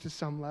colleagues to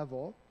some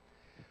level.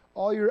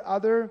 All your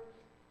other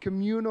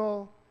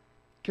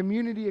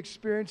community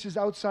experiences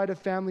outside of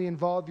family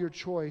involve your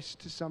choice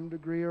to some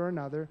degree or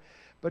another.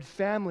 But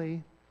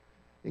family,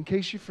 in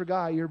case you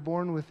forgot, you're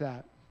born with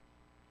that.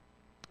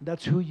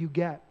 That's who you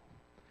get.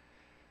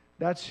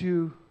 That's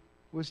who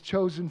was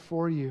chosen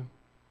for you.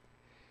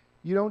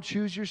 You don't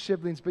choose your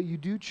siblings, but you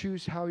do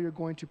choose how you're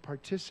going to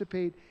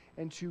participate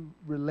and to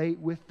relate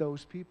with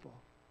those people,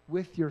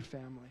 with your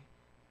family.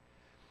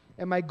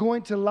 Am I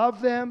going to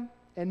love them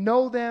and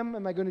know them?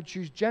 Am I going to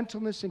choose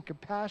gentleness and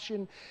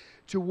compassion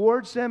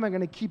towards them? Am I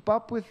going to keep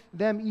up with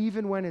them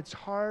even when it's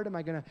hard? Am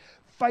I going to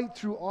fight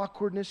through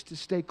awkwardness to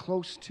stay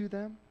close to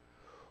them?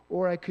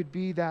 Or I could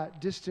be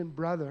that distant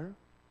brother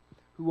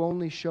who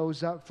only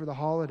shows up for the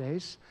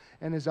holidays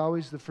and is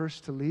always the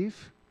first to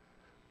leave.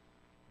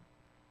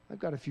 I've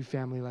got a few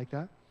family like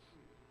that.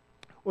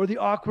 Or the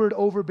awkward,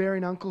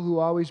 overbearing uncle who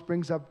always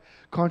brings up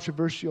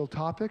controversial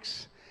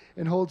topics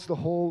and holds the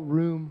whole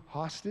room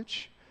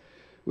hostage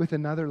with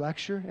another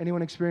lecture.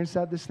 Anyone experienced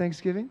that this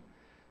Thanksgiving?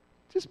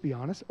 Just be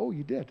honest. Oh,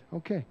 you did.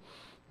 Okay.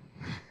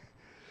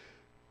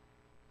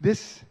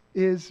 This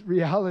is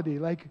reality.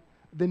 Like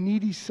the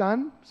needy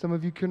son, some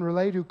of you can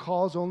relate, who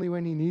calls only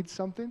when he needs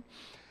something,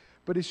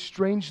 but is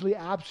strangely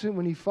absent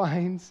when he's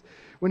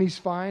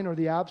fine, or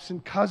the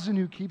absent cousin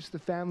who keeps the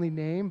family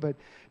name but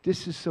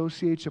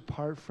disassociates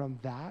apart from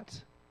that.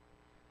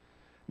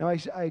 Now,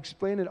 I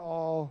explain it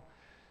all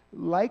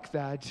like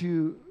that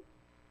to,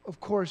 of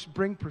course,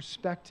 bring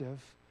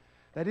perspective.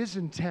 That is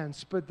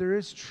intense, but there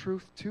is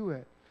truth to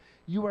it.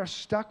 You are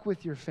stuck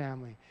with your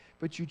family,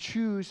 but you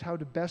choose how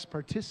to best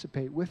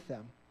participate with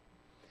them.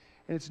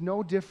 And it's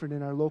no different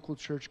in our local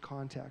church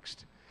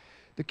context.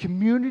 The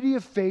community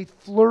of faith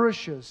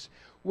flourishes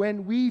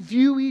when we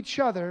view each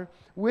other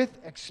with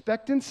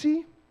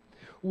expectancy,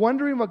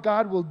 wondering what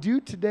God will do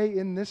today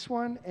in this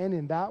one and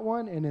in that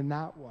one and in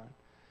that one.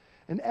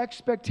 An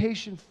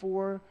expectation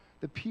for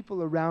the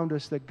people around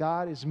us that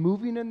God is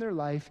moving in their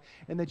life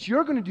and that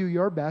you're going to do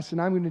your best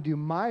and I'm going to do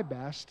my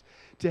best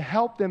to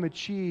help them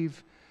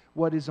achieve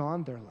what is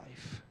on their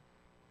life.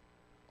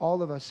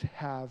 All of us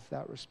have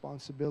that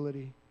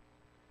responsibility.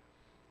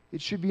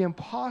 It should be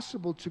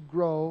impossible to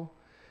grow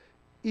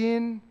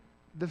in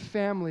the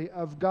family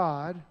of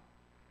God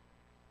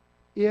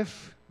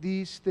if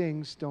these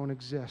things don't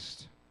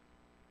exist.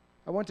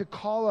 I want to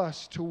call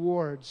us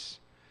towards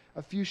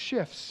a few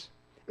shifts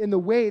in the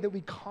way that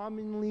we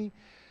commonly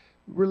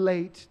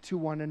relate to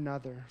one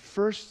another.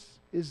 First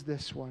is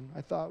this one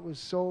I thought was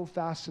so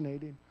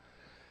fascinating.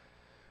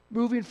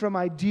 Moving from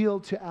ideal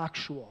to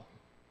actual.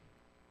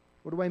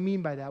 What do I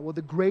mean by that? Well,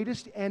 the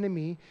greatest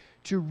enemy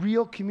to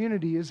real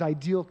community is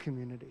ideal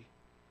community.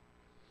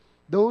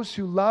 Those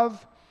who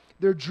love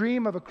their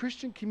dream of a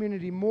Christian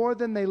community more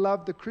than they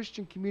love the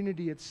Christian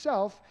community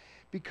itself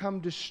become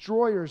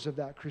destroyers of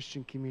that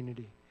Christian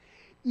community,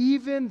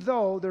 even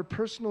though their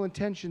personal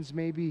intentions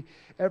may be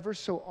ever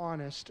so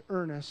honest,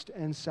 earnest,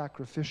 and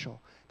sacrificial.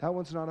 That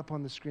one's not up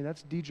on the screen.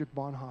 That's Dietrich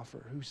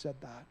Bonhoeffer who said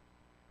that.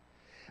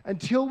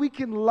 Until we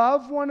can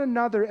love one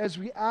another as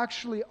we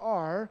actually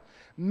are,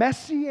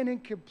 messy and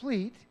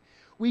incomplete,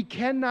 we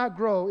cannot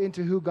grow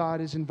into who God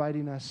is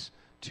inviting us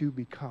to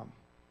become.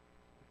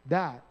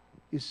 That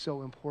is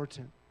so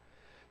important.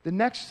 The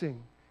next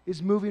thing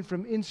is moving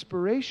from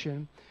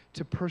inspiration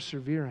to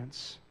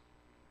perseverance.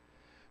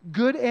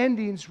 Good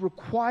endings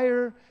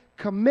require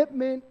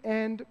commitment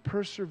and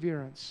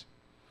perseverance.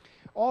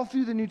 All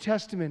through the New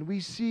Testament, we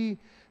see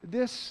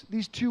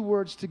these two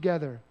words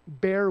together: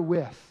 bear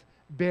with,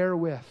 bear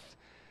with,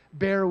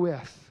 bear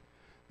with.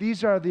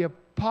 These are the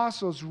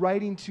apostles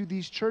writing to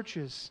these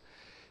churches,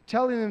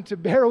 telling them to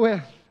bear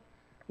with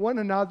one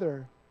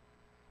another.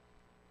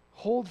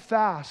 Hold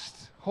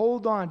fast,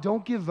 hold on,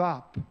 don't give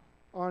up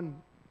on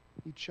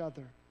each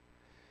other.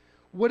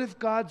 What if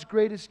God's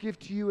greatest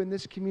gift to you in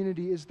this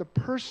community is the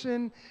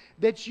person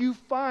that you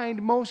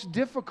find most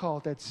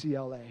difficult at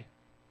CLA?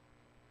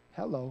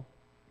 Hello.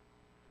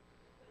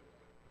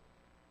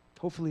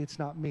 Hopefully it's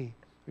not me.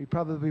 You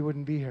probably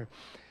wouldn't be here.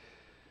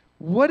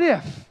 What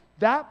if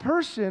that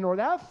person or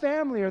that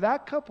family or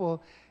that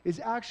couple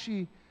is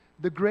actually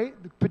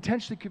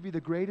potentially could be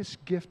the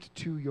greatest gift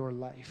to your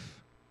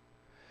life?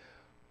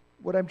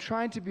 What I'm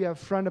trying to be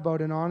upfront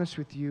about and honest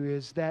with you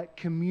is that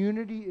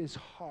community is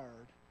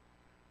hard,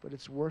 but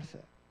it's worth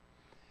it.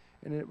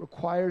 And it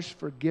requires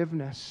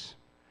forgiveness.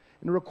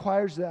 And it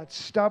requires that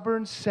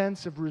stubborn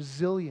sense of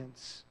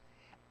resilience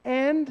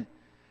and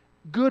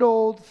good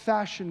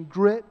old-fashioned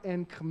grit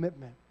and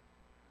commitment.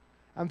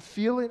 I'm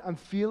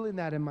feeling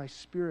that in my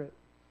spirit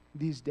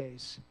these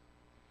days.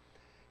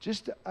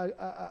 Just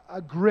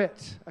a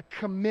grit, a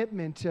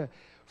commitment to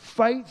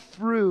fight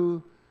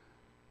through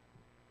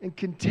and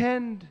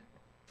contend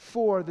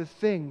for the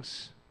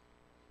things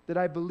that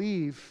I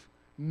believe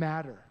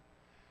matter.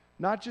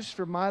 Not just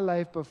for my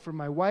life, but for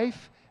my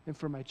wife and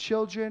for my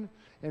children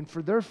and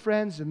for their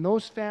friends and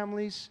those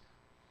families,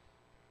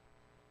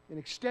 an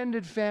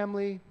extended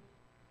family,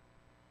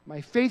 my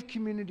faith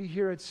community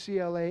here at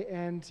CLA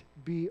and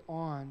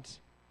beyond.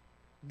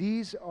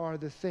 These are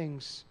the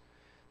things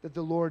that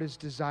the Lord is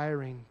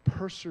desiring,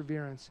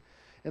 perseverance.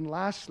 And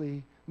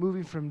lastly,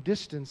 moving from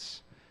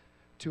distance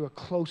to a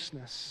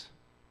closeness.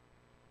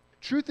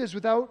 Truth is,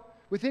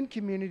 within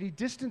community,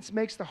 distance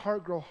makes the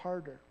heart grow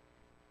harder.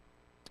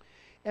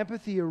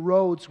 Empathy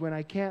erodes when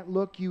I can't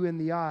look you in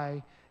the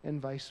eye,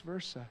 and vice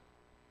versa.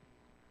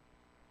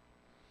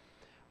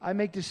 I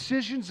make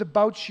decisions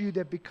about you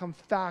that become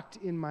fact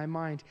in my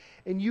mind.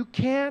 And you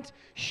can't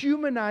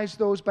humanize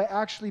those by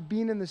actually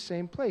being in the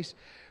same place,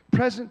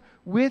 present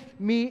with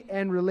me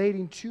and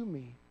relating to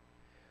me.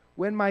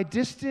 When my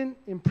distant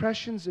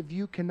impressions of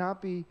you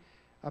cannot be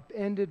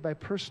upended by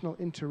personal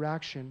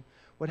interaction,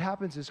 what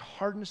happens is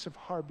hardness of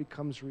heart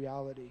becomes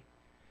reality.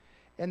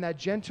 And that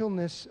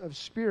gentleness of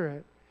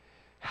spirit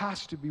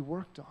has to be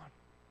worked on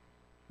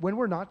when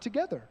we're not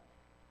together.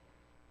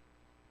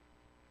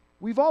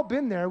 We've all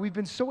been there. We've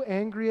been so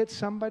angry at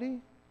somebody.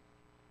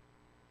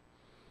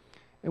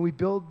 And we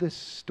build this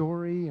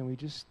story and we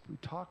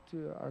talk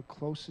to our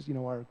closest,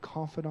 our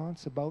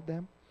confidants about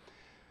them.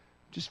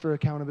 Just for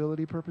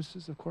accountability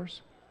purposes, of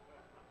course.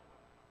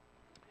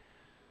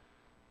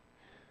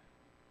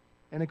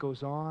 And it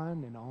goes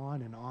on and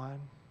on and on.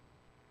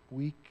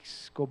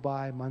 Weeks go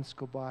by, months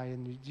go by,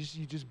 and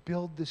you just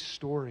build this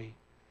story.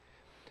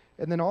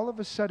 And then all of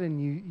a sudden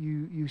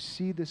you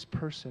see this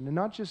person, and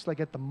not just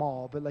like at the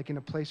mall, but like in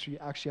a place where you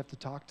actually have to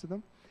talk to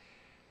them.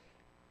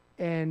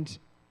 And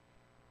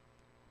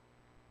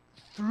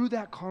through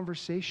that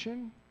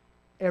conversation,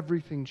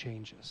 everything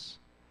changes.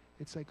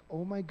 It's like,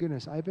 oh my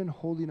goodness, I've been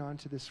holding on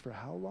to this for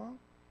how long?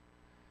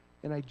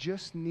 And I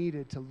just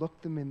needed to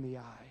look them in the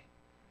eye.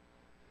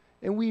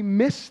 And we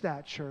miss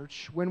that,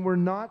 church, when we're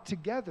not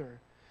together.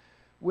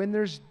 When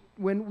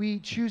we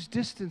choose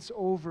distance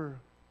over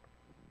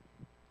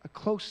a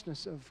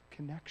closeness of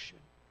connection.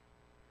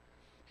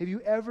 Have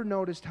you ever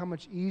noticed how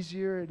much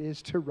easier it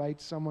is to write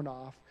someone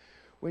off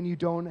when you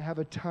don't have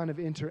a ton of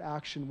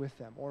interaction with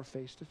them or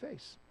face to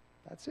face?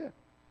 That's it.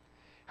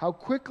 How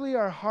quickly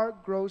our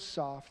heart grows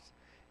soft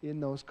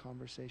in those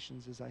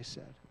conversations, as I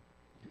said.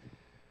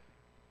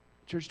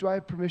 Church, do I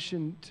have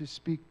permission to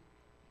speak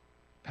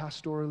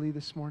pastorally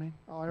this morning?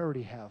 Oh, I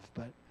already have,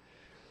 but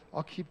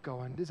I'll keep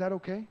going. Is that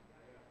okay?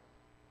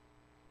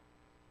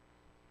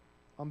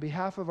 On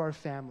behalf of our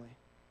family,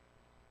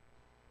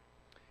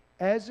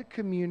 as a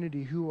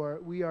community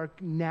we are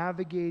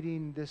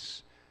navigating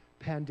this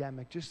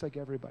pandemic just like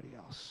everybody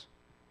else.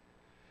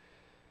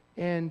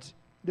 And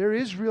there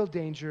is real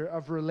danger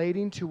of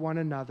relating to one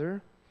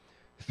another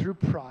through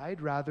pride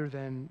rather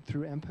than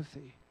through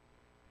empathy.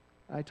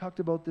 I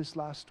talked about this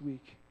last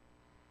week,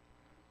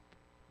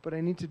 but I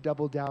need to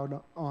double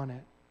down on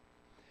it.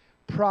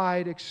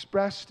 Pride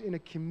expressed in a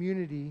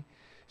community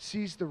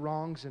sees the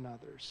wrongs in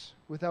others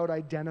without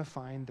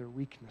identifying their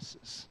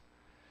weaknesses.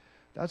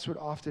 That's what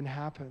often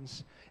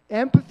happens.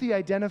 Empathy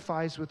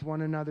identifies with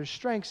one another's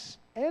strengths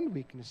and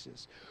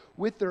weaknesses,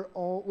 with the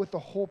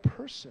whole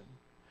person.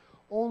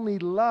 Only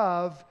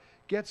love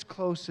gets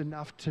close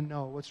enough to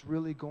know what's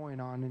really going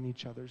on in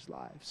each other's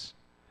lives.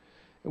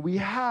 And we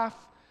have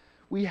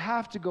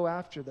to go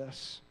after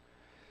this.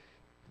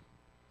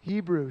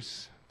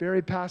 Hebrews,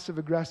 very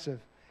passive-aggressive.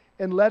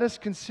 And let us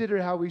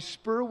consider how we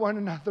spur one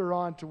another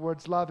on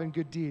towards love and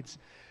good deeds.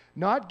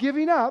 Not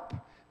giving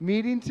up,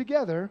 meeting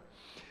together,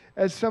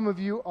 as some of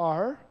you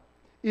are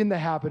in the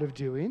habit of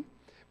doing,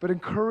 but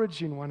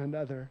encouraging one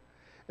another,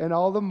 and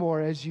all the more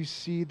as you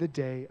see the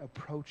day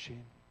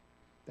approaching.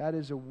 That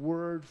is a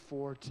word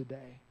for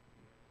today.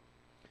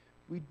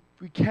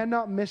 We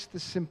cannot miss the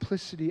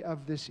simplicity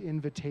of this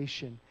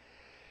invitation.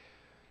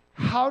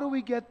 How do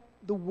we get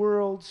the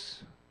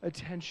world's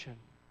attention?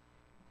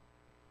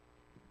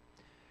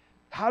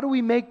 How do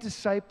we make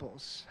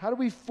disciples? How do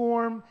we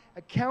form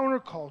a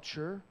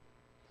counterculture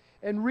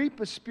and reap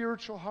a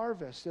spiritual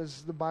harvest,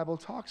 as the Bible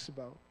talks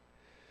about?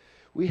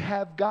 We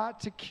have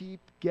got to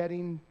keep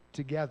getting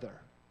together.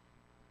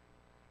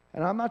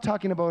 And I'm not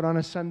talking about on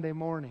a Sunday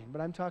morning, but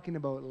I'm talking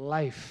about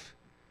life,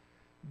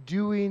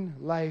 doing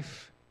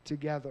life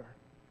together?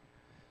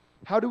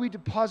 How do we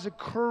deposit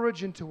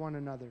courage into one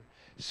another,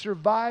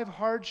 survive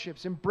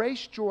hardships,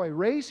 embrace joy,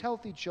 raise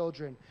healthy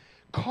children,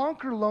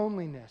 conquer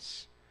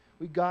loneliness?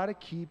 We got to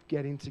keep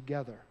getting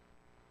together.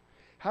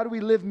 How do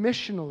we live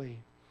missionally,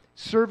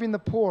 serving the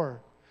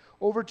poor,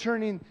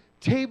 overturning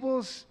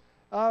tables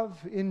of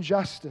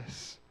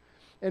injustice,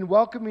 and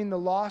welcoming the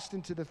lost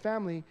into the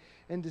family,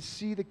 and to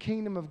see the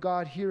kingdom of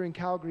God here in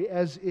Calgary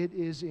as it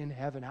is in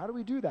heaven? How do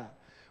we do that?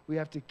 We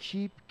have to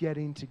keep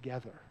getting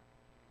together.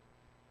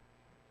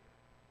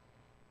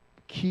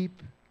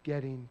 Keep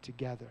getting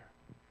together.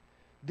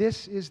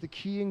 This is the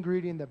key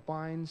ingredient that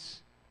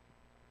binds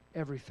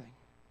everything.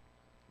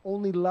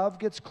 Only love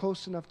gets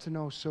close enough to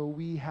know, so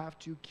we have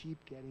to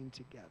keep getting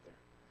together.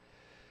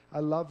 I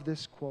love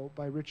this quote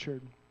by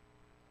Richard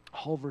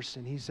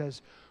Halverson. He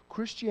says,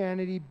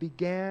 Christianity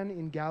began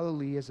in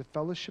Galilee as a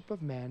fellowship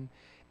of men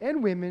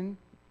and women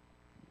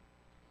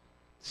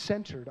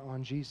centered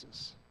on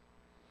Jesus.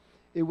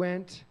 It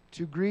went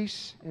to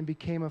Greece and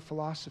became a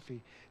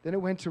philosophy. Then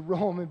it went to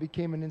Rome and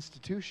became an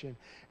institution.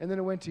 And then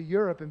it went to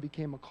Europe and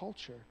became a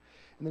culture.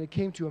 And then it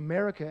came to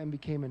America and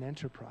became an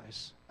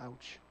enterprise.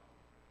 Ouch.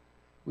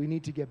 We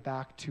need to get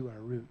back to our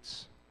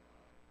roots.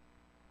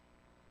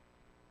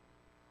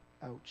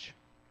 Ouch.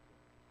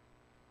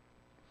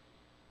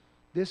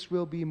 This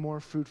will be more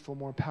fruitful,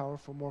 more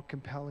powerful, more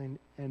compelling,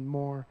 and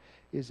more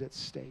is at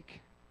stake.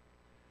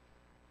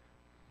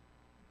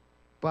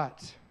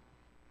 But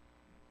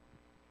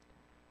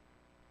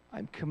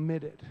I'm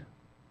committed.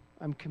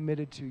 I'm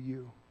committed to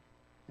you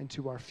and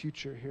to our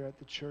future here at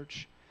the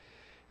church.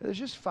 There's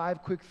just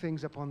 5 quick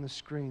things up on the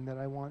screen that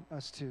I want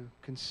us to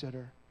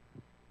consider.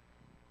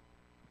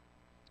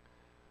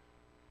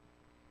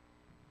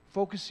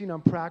 Focusing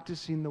on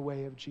practicing the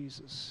way of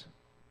Jesus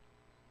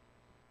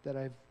that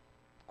I've,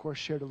 of course,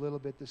 shared a little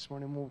bit this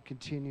morning. We'll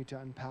continue to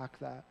unpack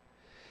that.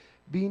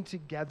 Being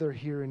together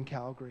here in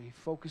Calgary,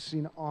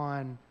 focusing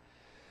on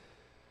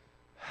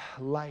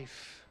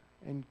life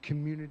and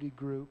community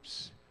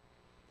groups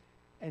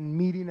and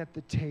meeting at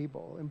the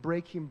table and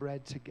breaking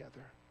bread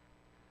together.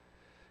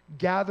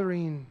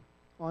 Gathering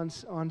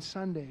on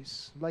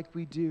Sundays like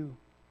we do.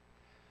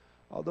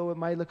 Although it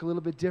might look a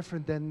little bit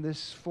different than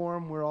this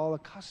form we're all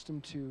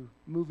accustomed to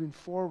moving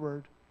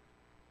forward,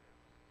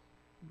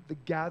 the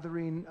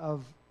gathering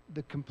of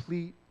the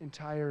complete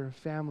entire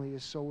family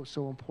is so,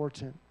 so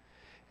important.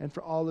 And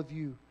for all of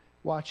you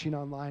watching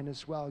online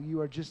as well, you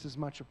are just as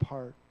much a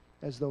part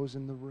as those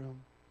in the room.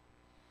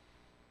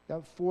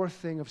 That 4th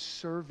thing of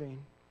serving.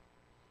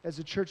 As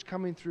a church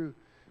coming through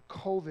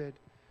COVID,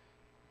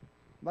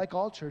 like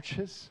all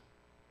churches,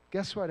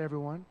 guess what,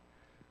 everyone?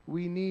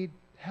 We need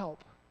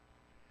help.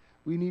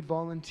 We need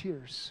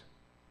volunteers.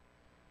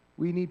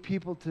 We need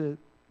people to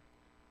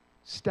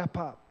step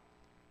up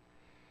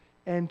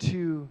and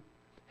to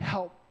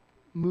help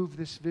move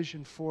this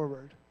vision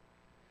forward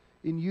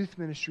in youth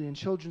ministry, in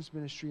children's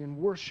ministry, in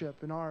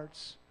worship, in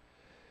arts.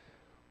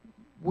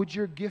 Would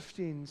your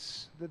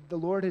giftings that the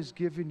Lord has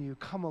given you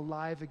come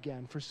alive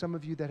again for some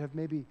of you that have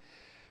maybe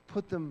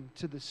put them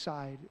to the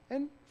side,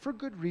 and for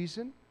good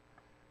reason?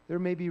 There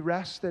may be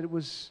rest that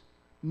was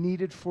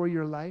needed for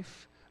your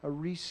life, a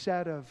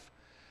reset of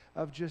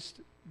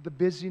just the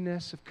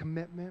busyness of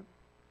commitment.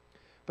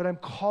 But I'm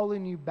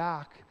calling you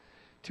back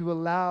to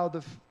allow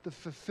the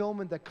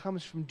fulfillment that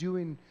comes from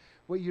doing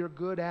what you're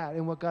good at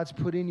and what God's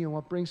put in you and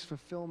what brings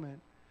fulfillment.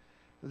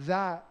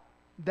 That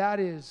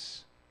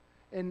is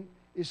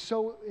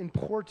so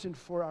important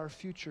for our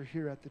future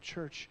here at the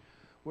church,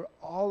 where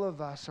all of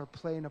us are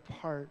playing a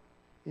part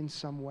in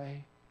some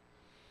way.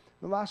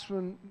 The last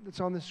one that's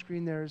on the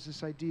screen there is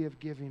this idea of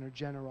giving or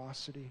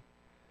generosity.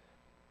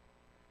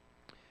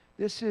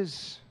 This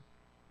is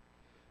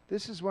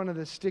one of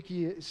the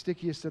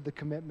stickiest of the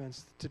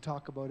commitments to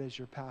talk about as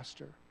your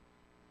pastor.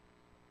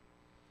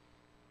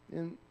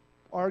 And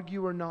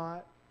argue or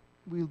not,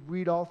 we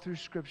read all through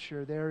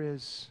Scripture, there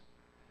is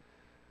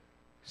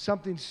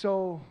something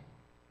so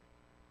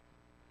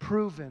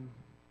proven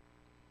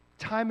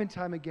time and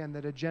time again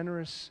that a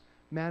generous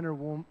man or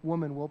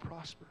woman will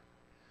prosper.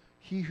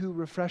 He who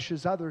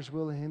refreshes others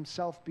will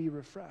himself be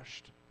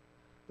refreshed.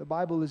 The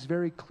Bible is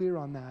very clear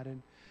on that.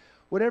 And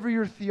whatever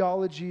your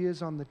theology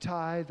is on the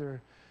tithe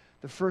or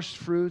the first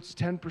fruits,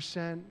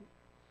 10%,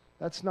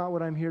 that's not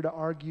what I'm here to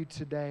argue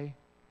today.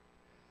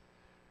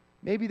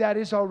 Maybe that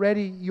is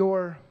already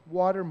your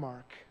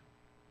watermark,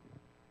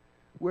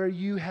 where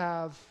you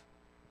have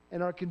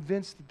and are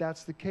convinced that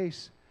that's the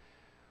case.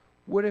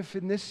 What if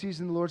in this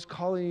season the Lord's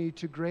calling you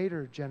to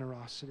greater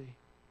generosity?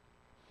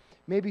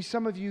 Maybe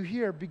some of you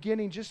here,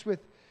 beginning just with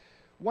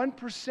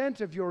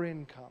 1% of your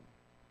income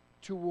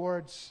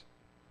towards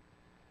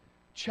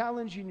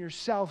challenging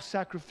yourself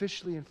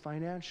sacrificially and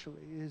financially,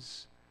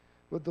 is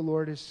what the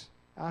Lord is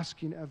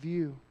asking of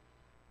you.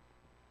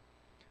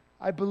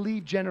 I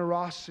believe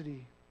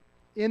generosity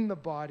in the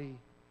body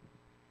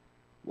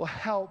will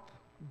help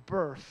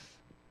birth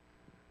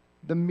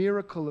the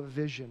miracle of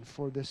vision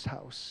for this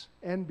house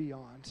and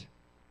beyond.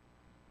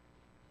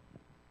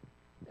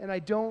 And I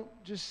don't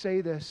just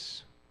say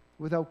this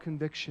without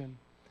conviction.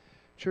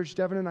 Church,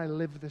 Devin and I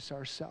live this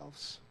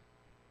ourselves.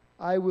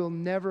 I will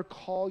never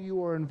call you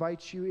or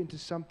invite you into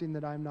something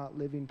that I'm not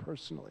living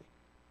personally.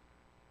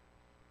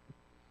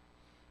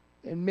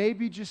 And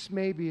maybe, just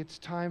maybe, it's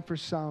time for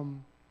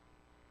some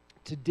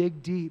to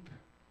dig deep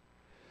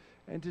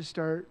and to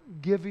start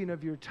giving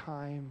of your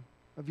time,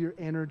 of your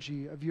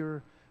energy, of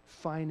your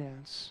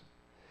finance,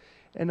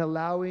 and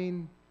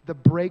allowing the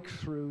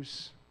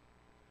breakthroughs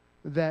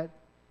that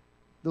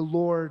the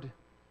Lord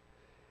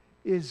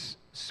is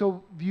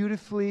so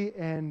beautifully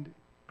and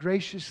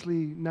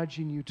graciously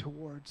nudging you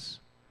towards.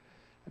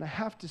 And I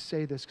have to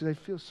say this because I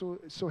feel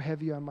so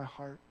heavy on my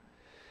heart.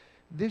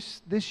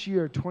 This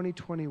year,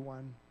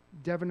 2021,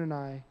 Devin and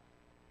I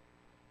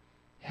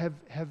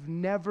have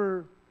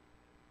never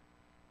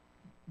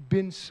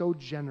been so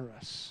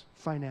generous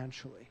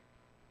financially.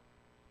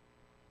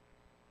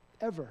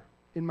 Ever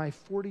in my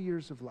 40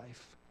 years of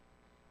life.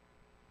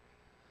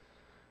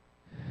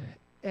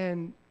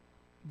 And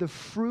the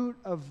fruit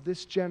of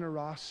this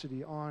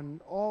generosity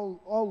on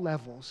all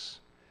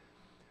levels,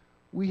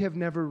 we have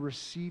never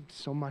received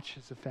so much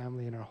as a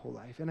family in our whole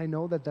life. And I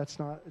know that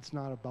it's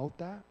not about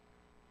that.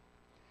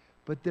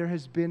 But there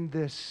has been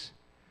this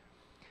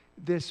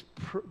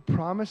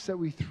promise that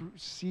we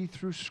see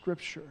through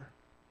Scripture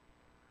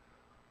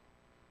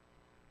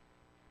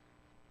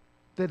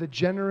that a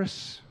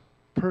generous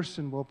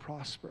person will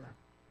prosper.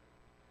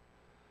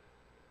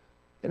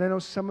 And I know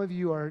some of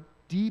you are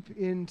deep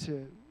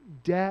into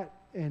debt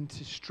and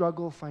to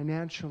struggle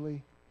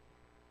financially,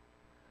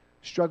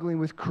 struggling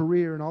with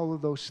career and all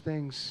of those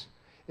things.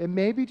 And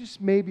maybe, just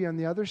maybe, on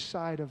the other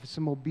side of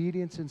some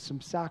obedience and some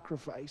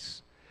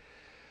sacrifice,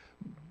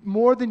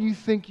 more than you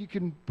think you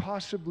can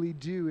possibly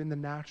do in the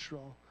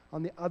natural,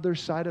 on the other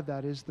side of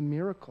that is the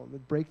miracle, the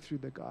breakthrough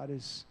that God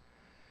is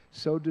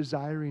so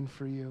desiring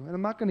for you. And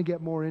I'm not going to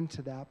get more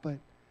into that, but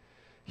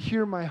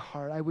hear my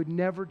heart. I would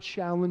never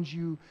challenge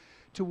you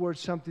towards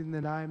something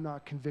that I'm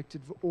not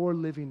convicted of or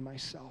living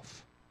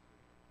myself.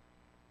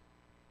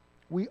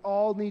 We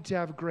all need to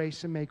have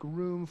grace and make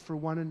room for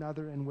one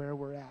another and where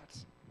we're at.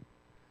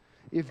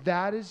 If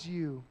that is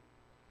you,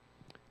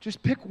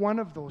 just pick one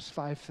of those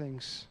 5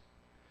 things.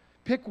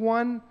 Pick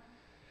one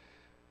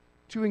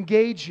to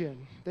engage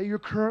in that you're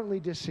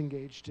currently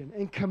disengaged in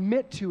and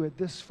commit to it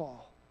this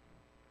fall.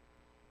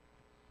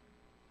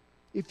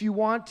 If you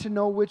want to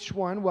know which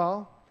one,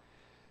 well,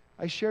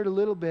 I shared a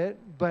little bit,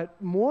 but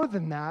more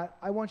than that,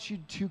 I want you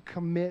to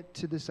commit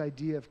to this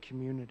idea of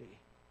community.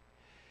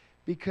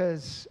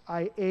 Because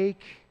I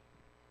ache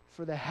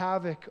for the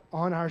havoc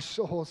on our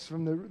souls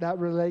from that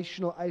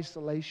relational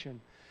isolation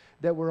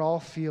that we're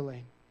all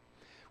feeling.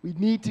 We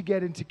need to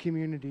get into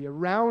community,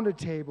 around a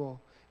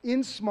table,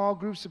 in small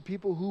groups of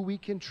people who we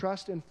can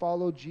trust and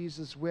follow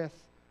Jesus with.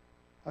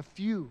 A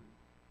few.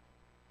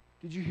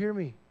 Did you hear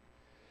me?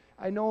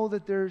 I know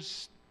that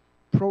there's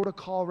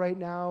protocol right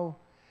now,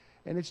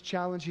 and it's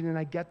challenging, and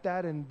I get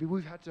that, and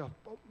we've had to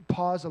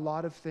pause a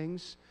lot of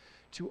things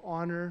to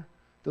honor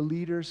the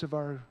leaders of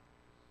our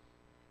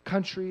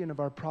country and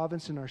of our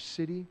province and our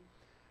city.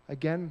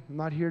 Again, I'm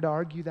not here to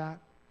argue that.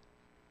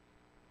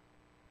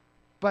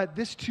 But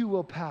this too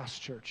will pass,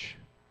 church.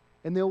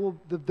 And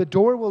the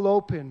door will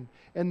open,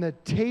 and the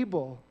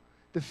table,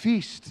 the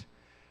feast,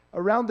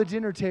 around the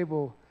dinner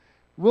table,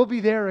 will be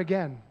there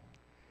again.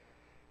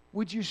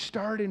 Would you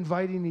start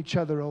inviting each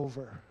other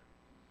over?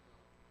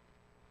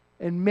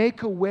 And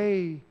make a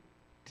way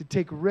to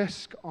take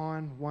risk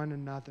on one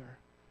another.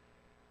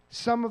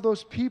 Some of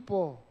those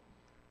people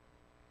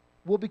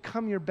will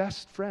become your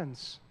best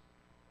friends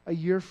a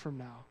year from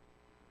now.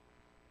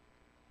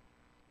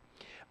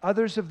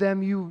 Others of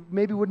them you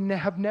maybe wouldn't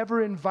have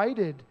never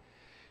invited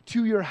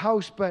to your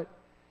house, but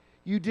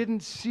you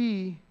didn't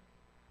see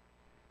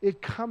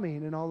it coming,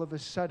 and all of a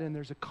sudden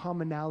there's a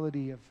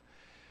commonality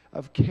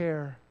of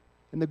care.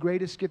 And the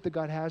greatest gift that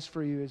God has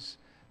for you is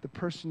the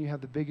person you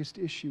have the biggest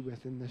issue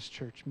with in this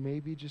church.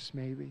 Maybe, just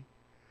maybe.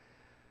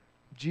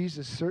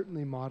 Jesus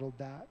certainly modeled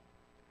that.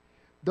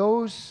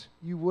 Those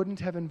you wouldn't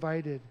have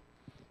invited,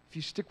 if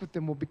you stick with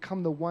them, will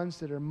become the ones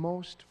that are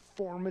most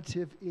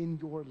formative in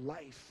your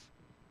life.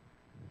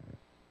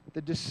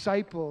 The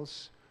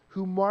disciples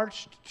who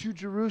marched to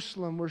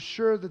Jerusalem were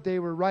sure that they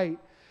were right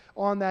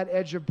on that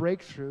edge of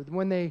breakthrough.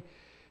 When they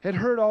had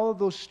heard all of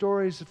those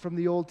stories from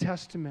the Old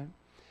Testament,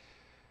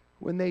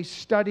 when they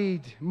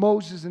studied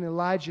Moses and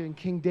Elijah and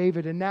King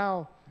David, and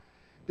now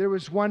there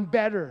was one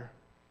better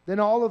than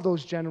all of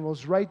those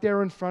generals right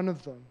there in front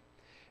of them.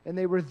 And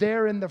they were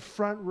there in the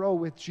front row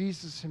with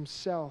Jesus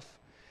himself.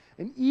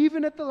 And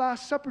even at the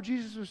Last Supper,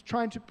 Jesus was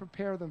trying to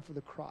prepare them for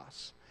the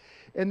cross.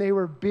 And they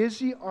were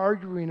busy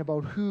arguing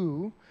about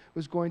who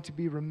was going to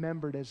be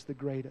remembered as the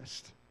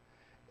greatest,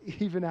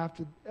 even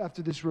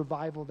after this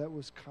revival that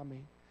was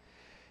coming.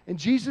 And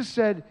Jesus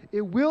said,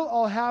 it will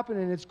all happen,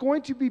 and it's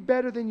going to be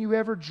better than you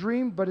ever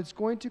dreamed, but it's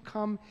going to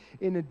come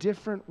in a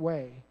different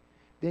way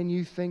than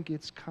you think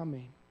it's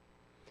coming.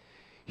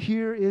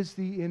 Here is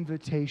the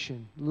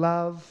invitation.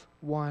 Love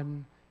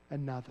one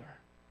another.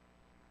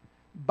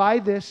 By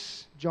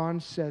this,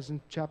 John says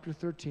in chapter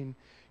 13,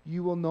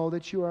 You will know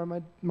that you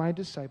are my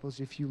disciples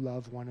if you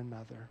love one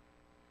another.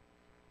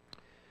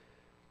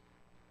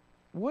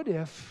 What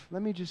if,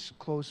 let me just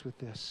close with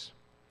this.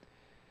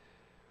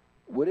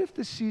 What if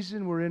the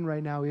season we're in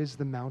right now is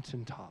the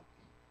mountaintop?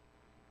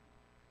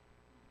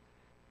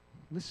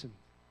 Listen.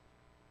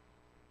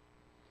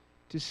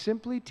 To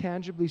simply,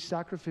 tangibly,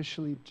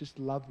 sacrificially just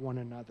love one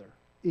another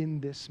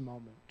in this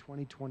moment,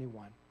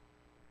 2021.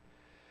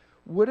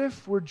 What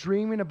if we're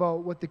dreaming about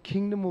what the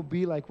kingdom will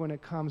be like when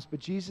it comes, but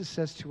Jesus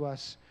says to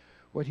us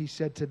what he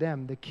said to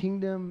them, the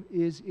kingdom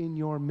is in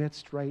your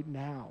midst right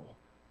now.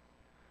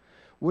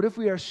 What if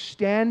we are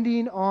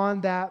standing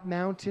on that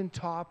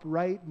mountaintop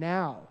right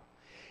now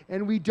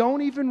and we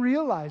don't even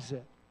realize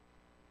it?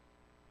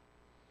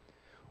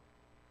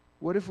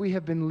 What if we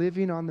have been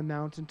living on the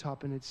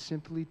mountaintop and it's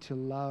simply to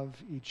love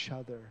each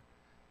other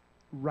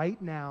right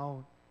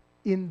now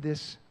in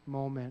this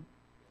moment?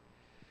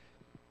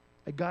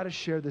 I got to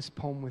share this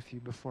poem with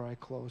you before I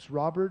close.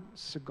 Robert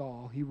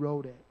Segal, he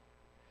wrote it,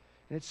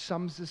 and it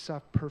sums this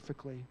up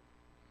perfectly.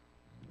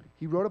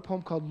 He wrote a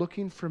poem called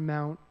Looking for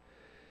Mount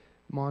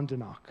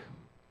Monadnock.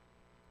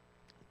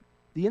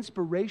 The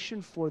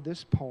inspiration for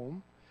this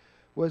poem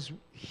was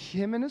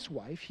he and his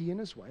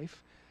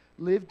wife,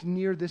 lived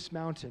near this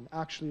mountain.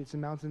 Actually, it's a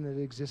mountain that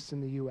exists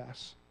in the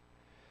U.S.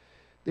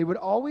 They would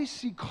always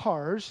see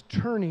cars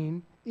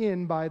turning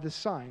in by the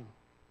sign.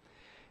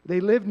 They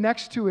lived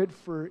next to it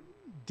for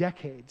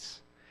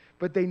decades,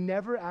 but they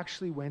never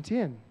actually went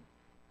in.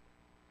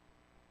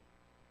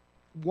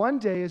 One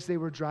day as they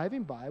were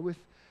driving by,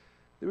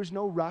 there was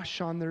no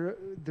rush on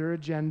their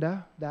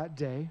agenda that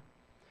day.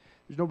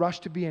 There's no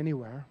rush to be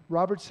anywhere.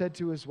 Robert said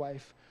to his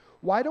wife,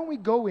 "Why don't we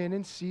go in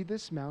and see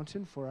this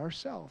mountain for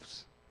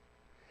ourselves?"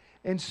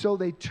 And so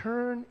they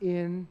turn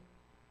in,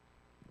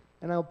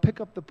 and I'll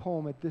pick up the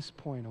poem at this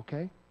point,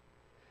 okay?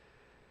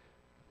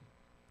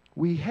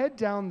 We head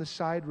down the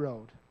side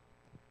road,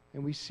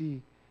 and we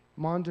see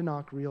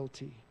Monadnock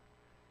Realty,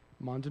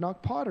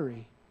 Monadnock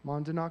Pottery,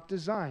 Monadnock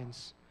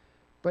Designs,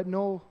 but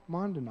no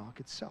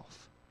Monadnock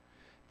itself.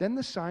 Then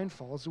the sign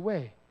falls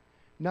away.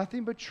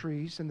 Nothing but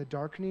trees in the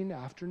darkening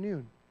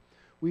afternoon.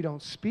 We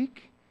don't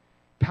speak,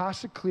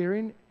 pass a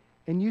clearing,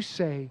 and you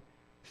say,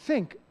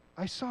 "Think,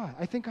 I saw it.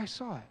 I think I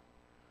saw it."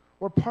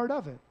 Or part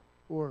of it,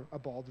 or a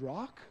bald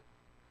rock.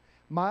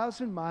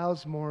 Miles and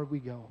miles more we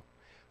go.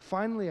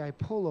 Finally, I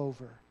pull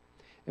over,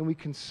 and we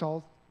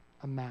consult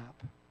a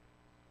map.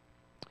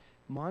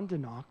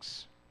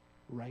 Monadnock's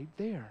right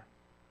there,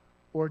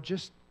 or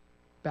just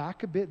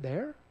back a bit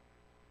there,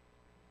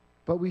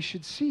 but we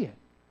should see it.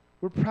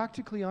 We're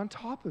practically on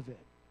top of it.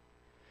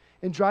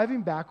 And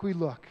driving back, we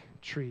look,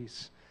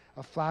 trees,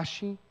 a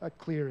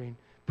clearing,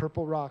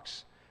 purple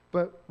rocks,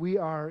 but we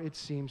are, it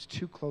seems,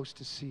 too close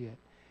to see it.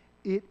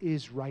 It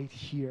is right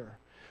here.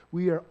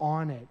 We are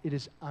on it. It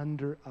is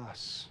under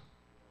us.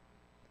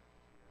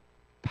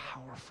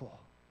 Powerful.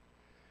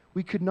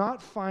 We could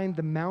not find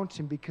the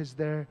mountain because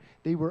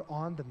they were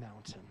on the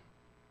mountain.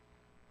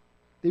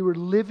 They were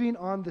living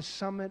on the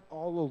summit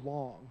all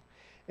along,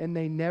 and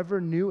they never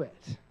knew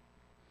it.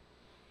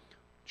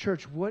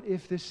 Church, what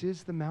if this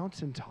is the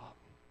mountaintop?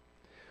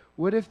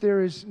 What if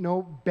there is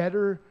no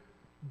better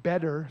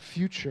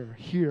future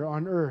here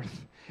on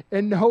earth,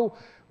 and no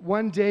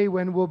one day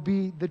when we'll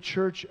be the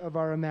church of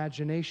our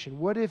imagination?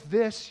 What if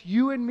this,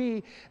 you and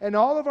me, and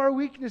all of our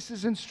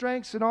weaknesses and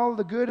strengths and all of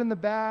the good and the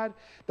bad,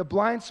 the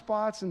blind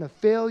spots and the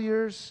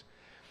failures,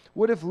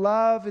 what if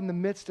love in the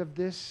midst of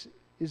this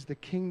is the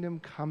kingdom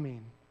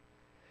coming?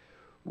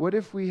 What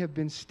if we have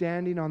been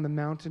standing on the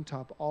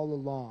mountaintop all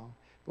along,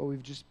 but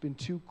we've just been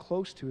too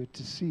close to it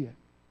to see it?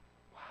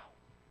 Wow.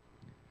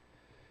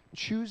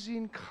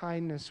 Choosing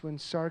kindness when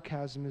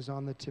sarcasm is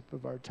on the tip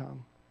of our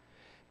tongue.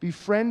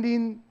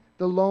 Befriending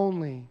the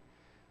lonely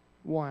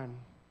one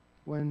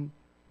when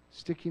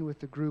sticking with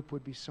the group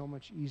would be so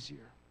much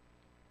easier.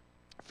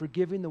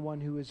 Forgiving the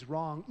one who is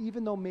wrong,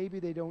 even though maybe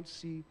they don't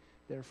see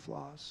their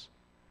flaws.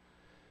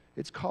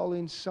 It's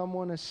calling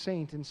someone a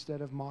saint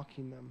instead of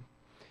mocking them.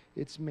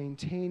 It's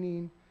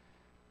maintaining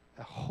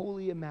a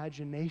holy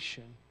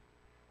imagination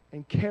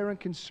and care and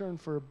concern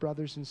for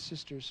brothers and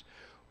sisters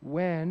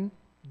when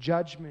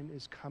judgment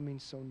is coming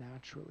so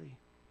naturally.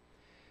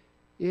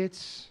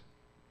 It's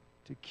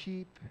to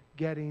keep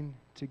getting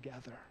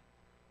together.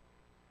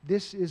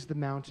 This is the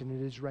mountain.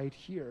 It is right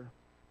here.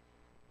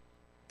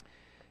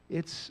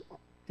 It's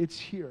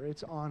here.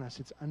 It's on us.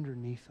 It's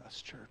underneath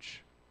us,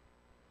 church.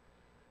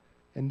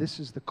 And this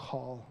is the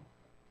call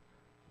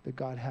that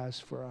God has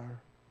for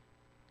our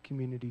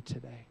community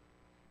today.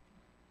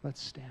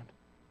 Let's stand.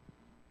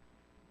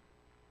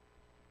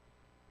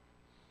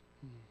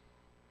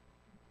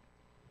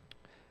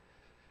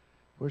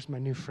 Where's my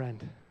new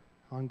friend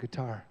on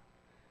guitar?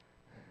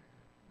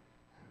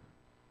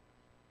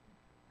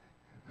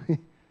 Do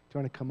you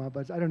want to come up?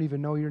 I don't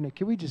even know your name.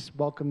 Can we just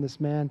welcome this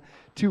man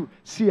to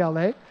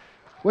CLA?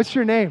 What's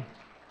your name?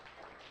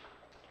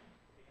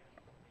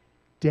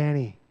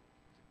 Danny.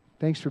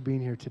 Thanks for being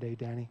here today,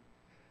 Danny.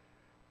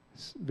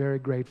 Very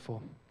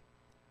grateful.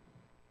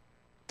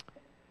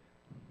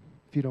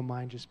 If you don't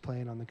mind just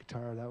playing on the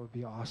guitar, that would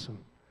be awesome.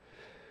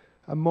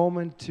 A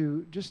moment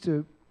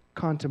to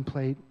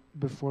contemplate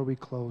before we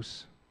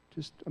close.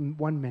 Just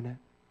 1 minute.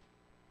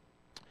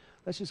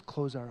 Let's just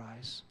close our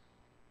eyes.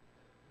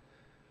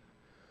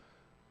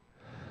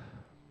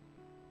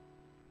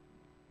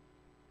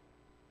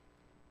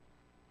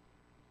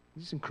 I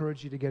just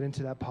encourage you to get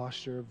into that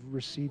posture of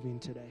receiving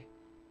today.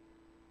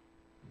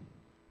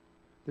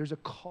 There's a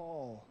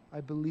call.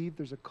 I believe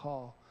there's a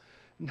call,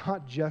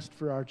 not just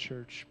for our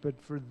church, but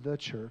for the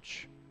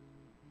church,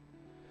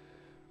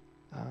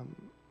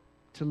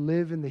 to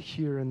live in the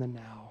here and the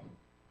now,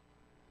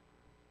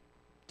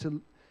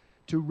 to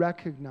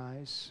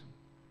recognize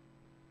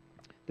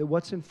that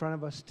what's in front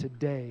of us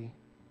today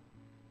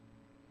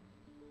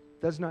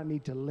does not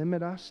need to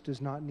limit us,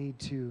 does not need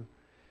to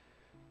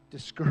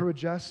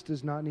discourage us,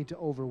 does not need to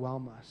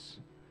overwhelm us,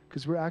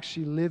 because we're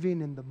actually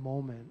living in the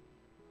moment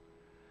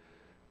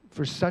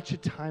for such a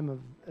time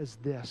as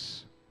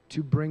this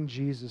to bring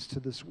Jesus to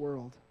this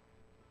world.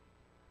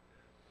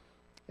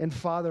 And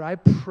Father, I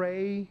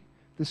pray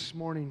this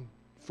morning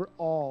for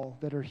all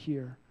that are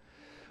here,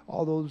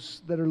 all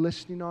those that are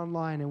listening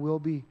online and will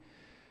be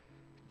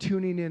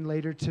tuning in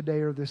later today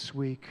or this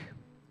week.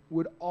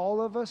 Would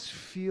all of us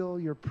feel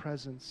your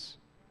presence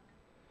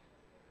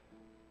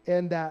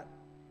and that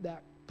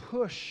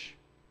push,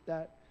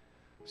 that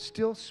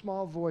still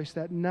small voice,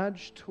 that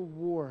nudge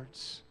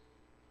towards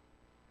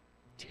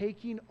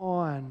taking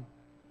on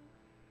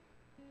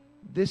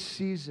this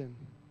season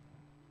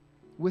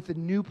with a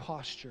new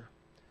posture,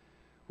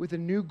 with a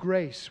new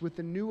grace, with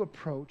a new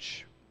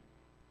approach.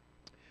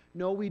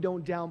 No, we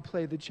don't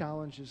downplay the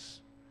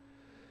challenges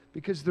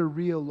because they're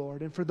real,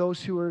 Lord. And for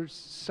those who are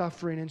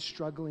suffering and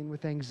struggling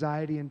with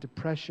anxiety and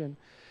depression,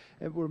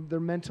 and where their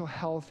mental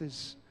health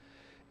is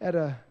at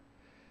a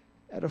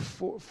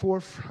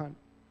forefront,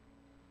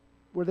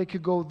 where they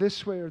could go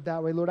this way or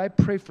that way, Lord, I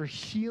pray for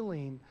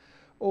healing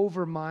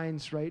over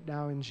minds right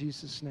now in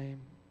Jesus' name.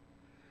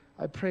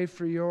 I pray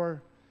for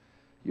your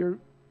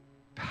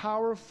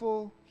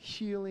powerful,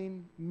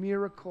 healing,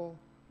 miracle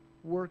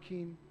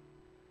working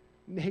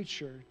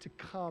nature to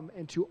come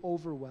and to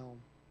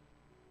overwhelm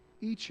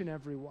each and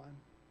every one.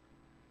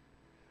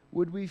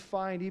 Would we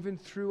find, even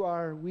through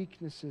our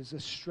weaknesses, a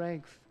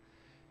strength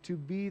to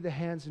be the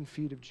hands and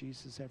feet of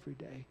Jesus every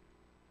day?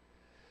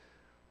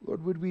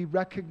 Lord, would we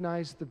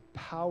recognize the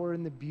power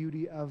and the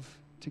beauty of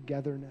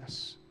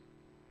togetherness?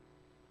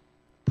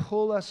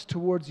 Pull us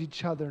towards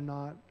each other,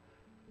 not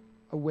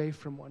away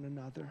from one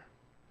another.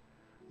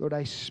 Lord,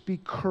 I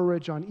speak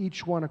courage on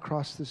each one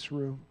across this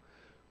room.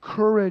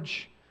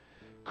 Courage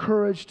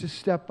to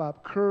step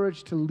up,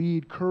 courage to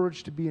lead,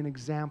 courage to be an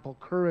example,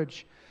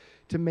 courage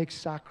to make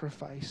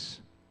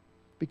sacrifice.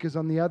 Because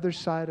on the other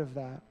side of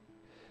that,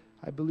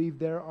 I believe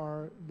there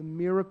are the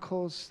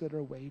miracles that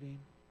are waiting.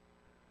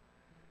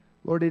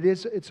 Lord,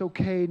 it's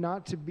okay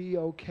not to be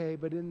okay,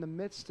 but in the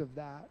midst of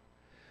that,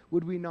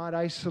 would we not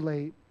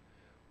isolate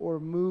or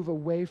move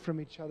away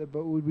from each other,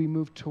 but would we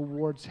move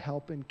towards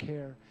help and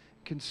care,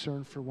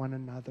 concern for one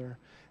another?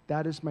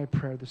 That is my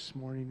prayer this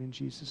morning. In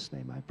Jesus'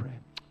 name I pray.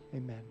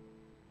 Amen.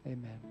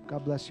 Amen.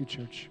 God bless you,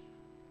 church.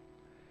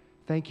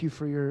 Thank you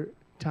for your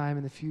time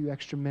and the few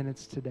extra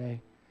minutes today.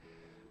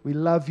 We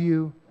love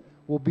you.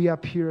 We'll be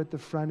up here at the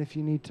front if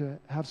you need to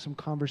have some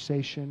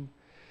conversation.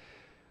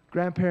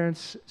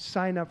 Grandparents,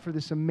 sign up for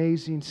this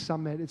amazing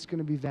summit. It's going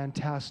to be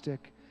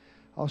fantastic.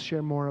 I'll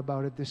share more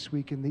about it this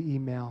week in the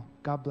email.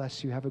 God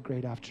bless you. Have a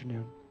great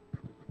afternoon.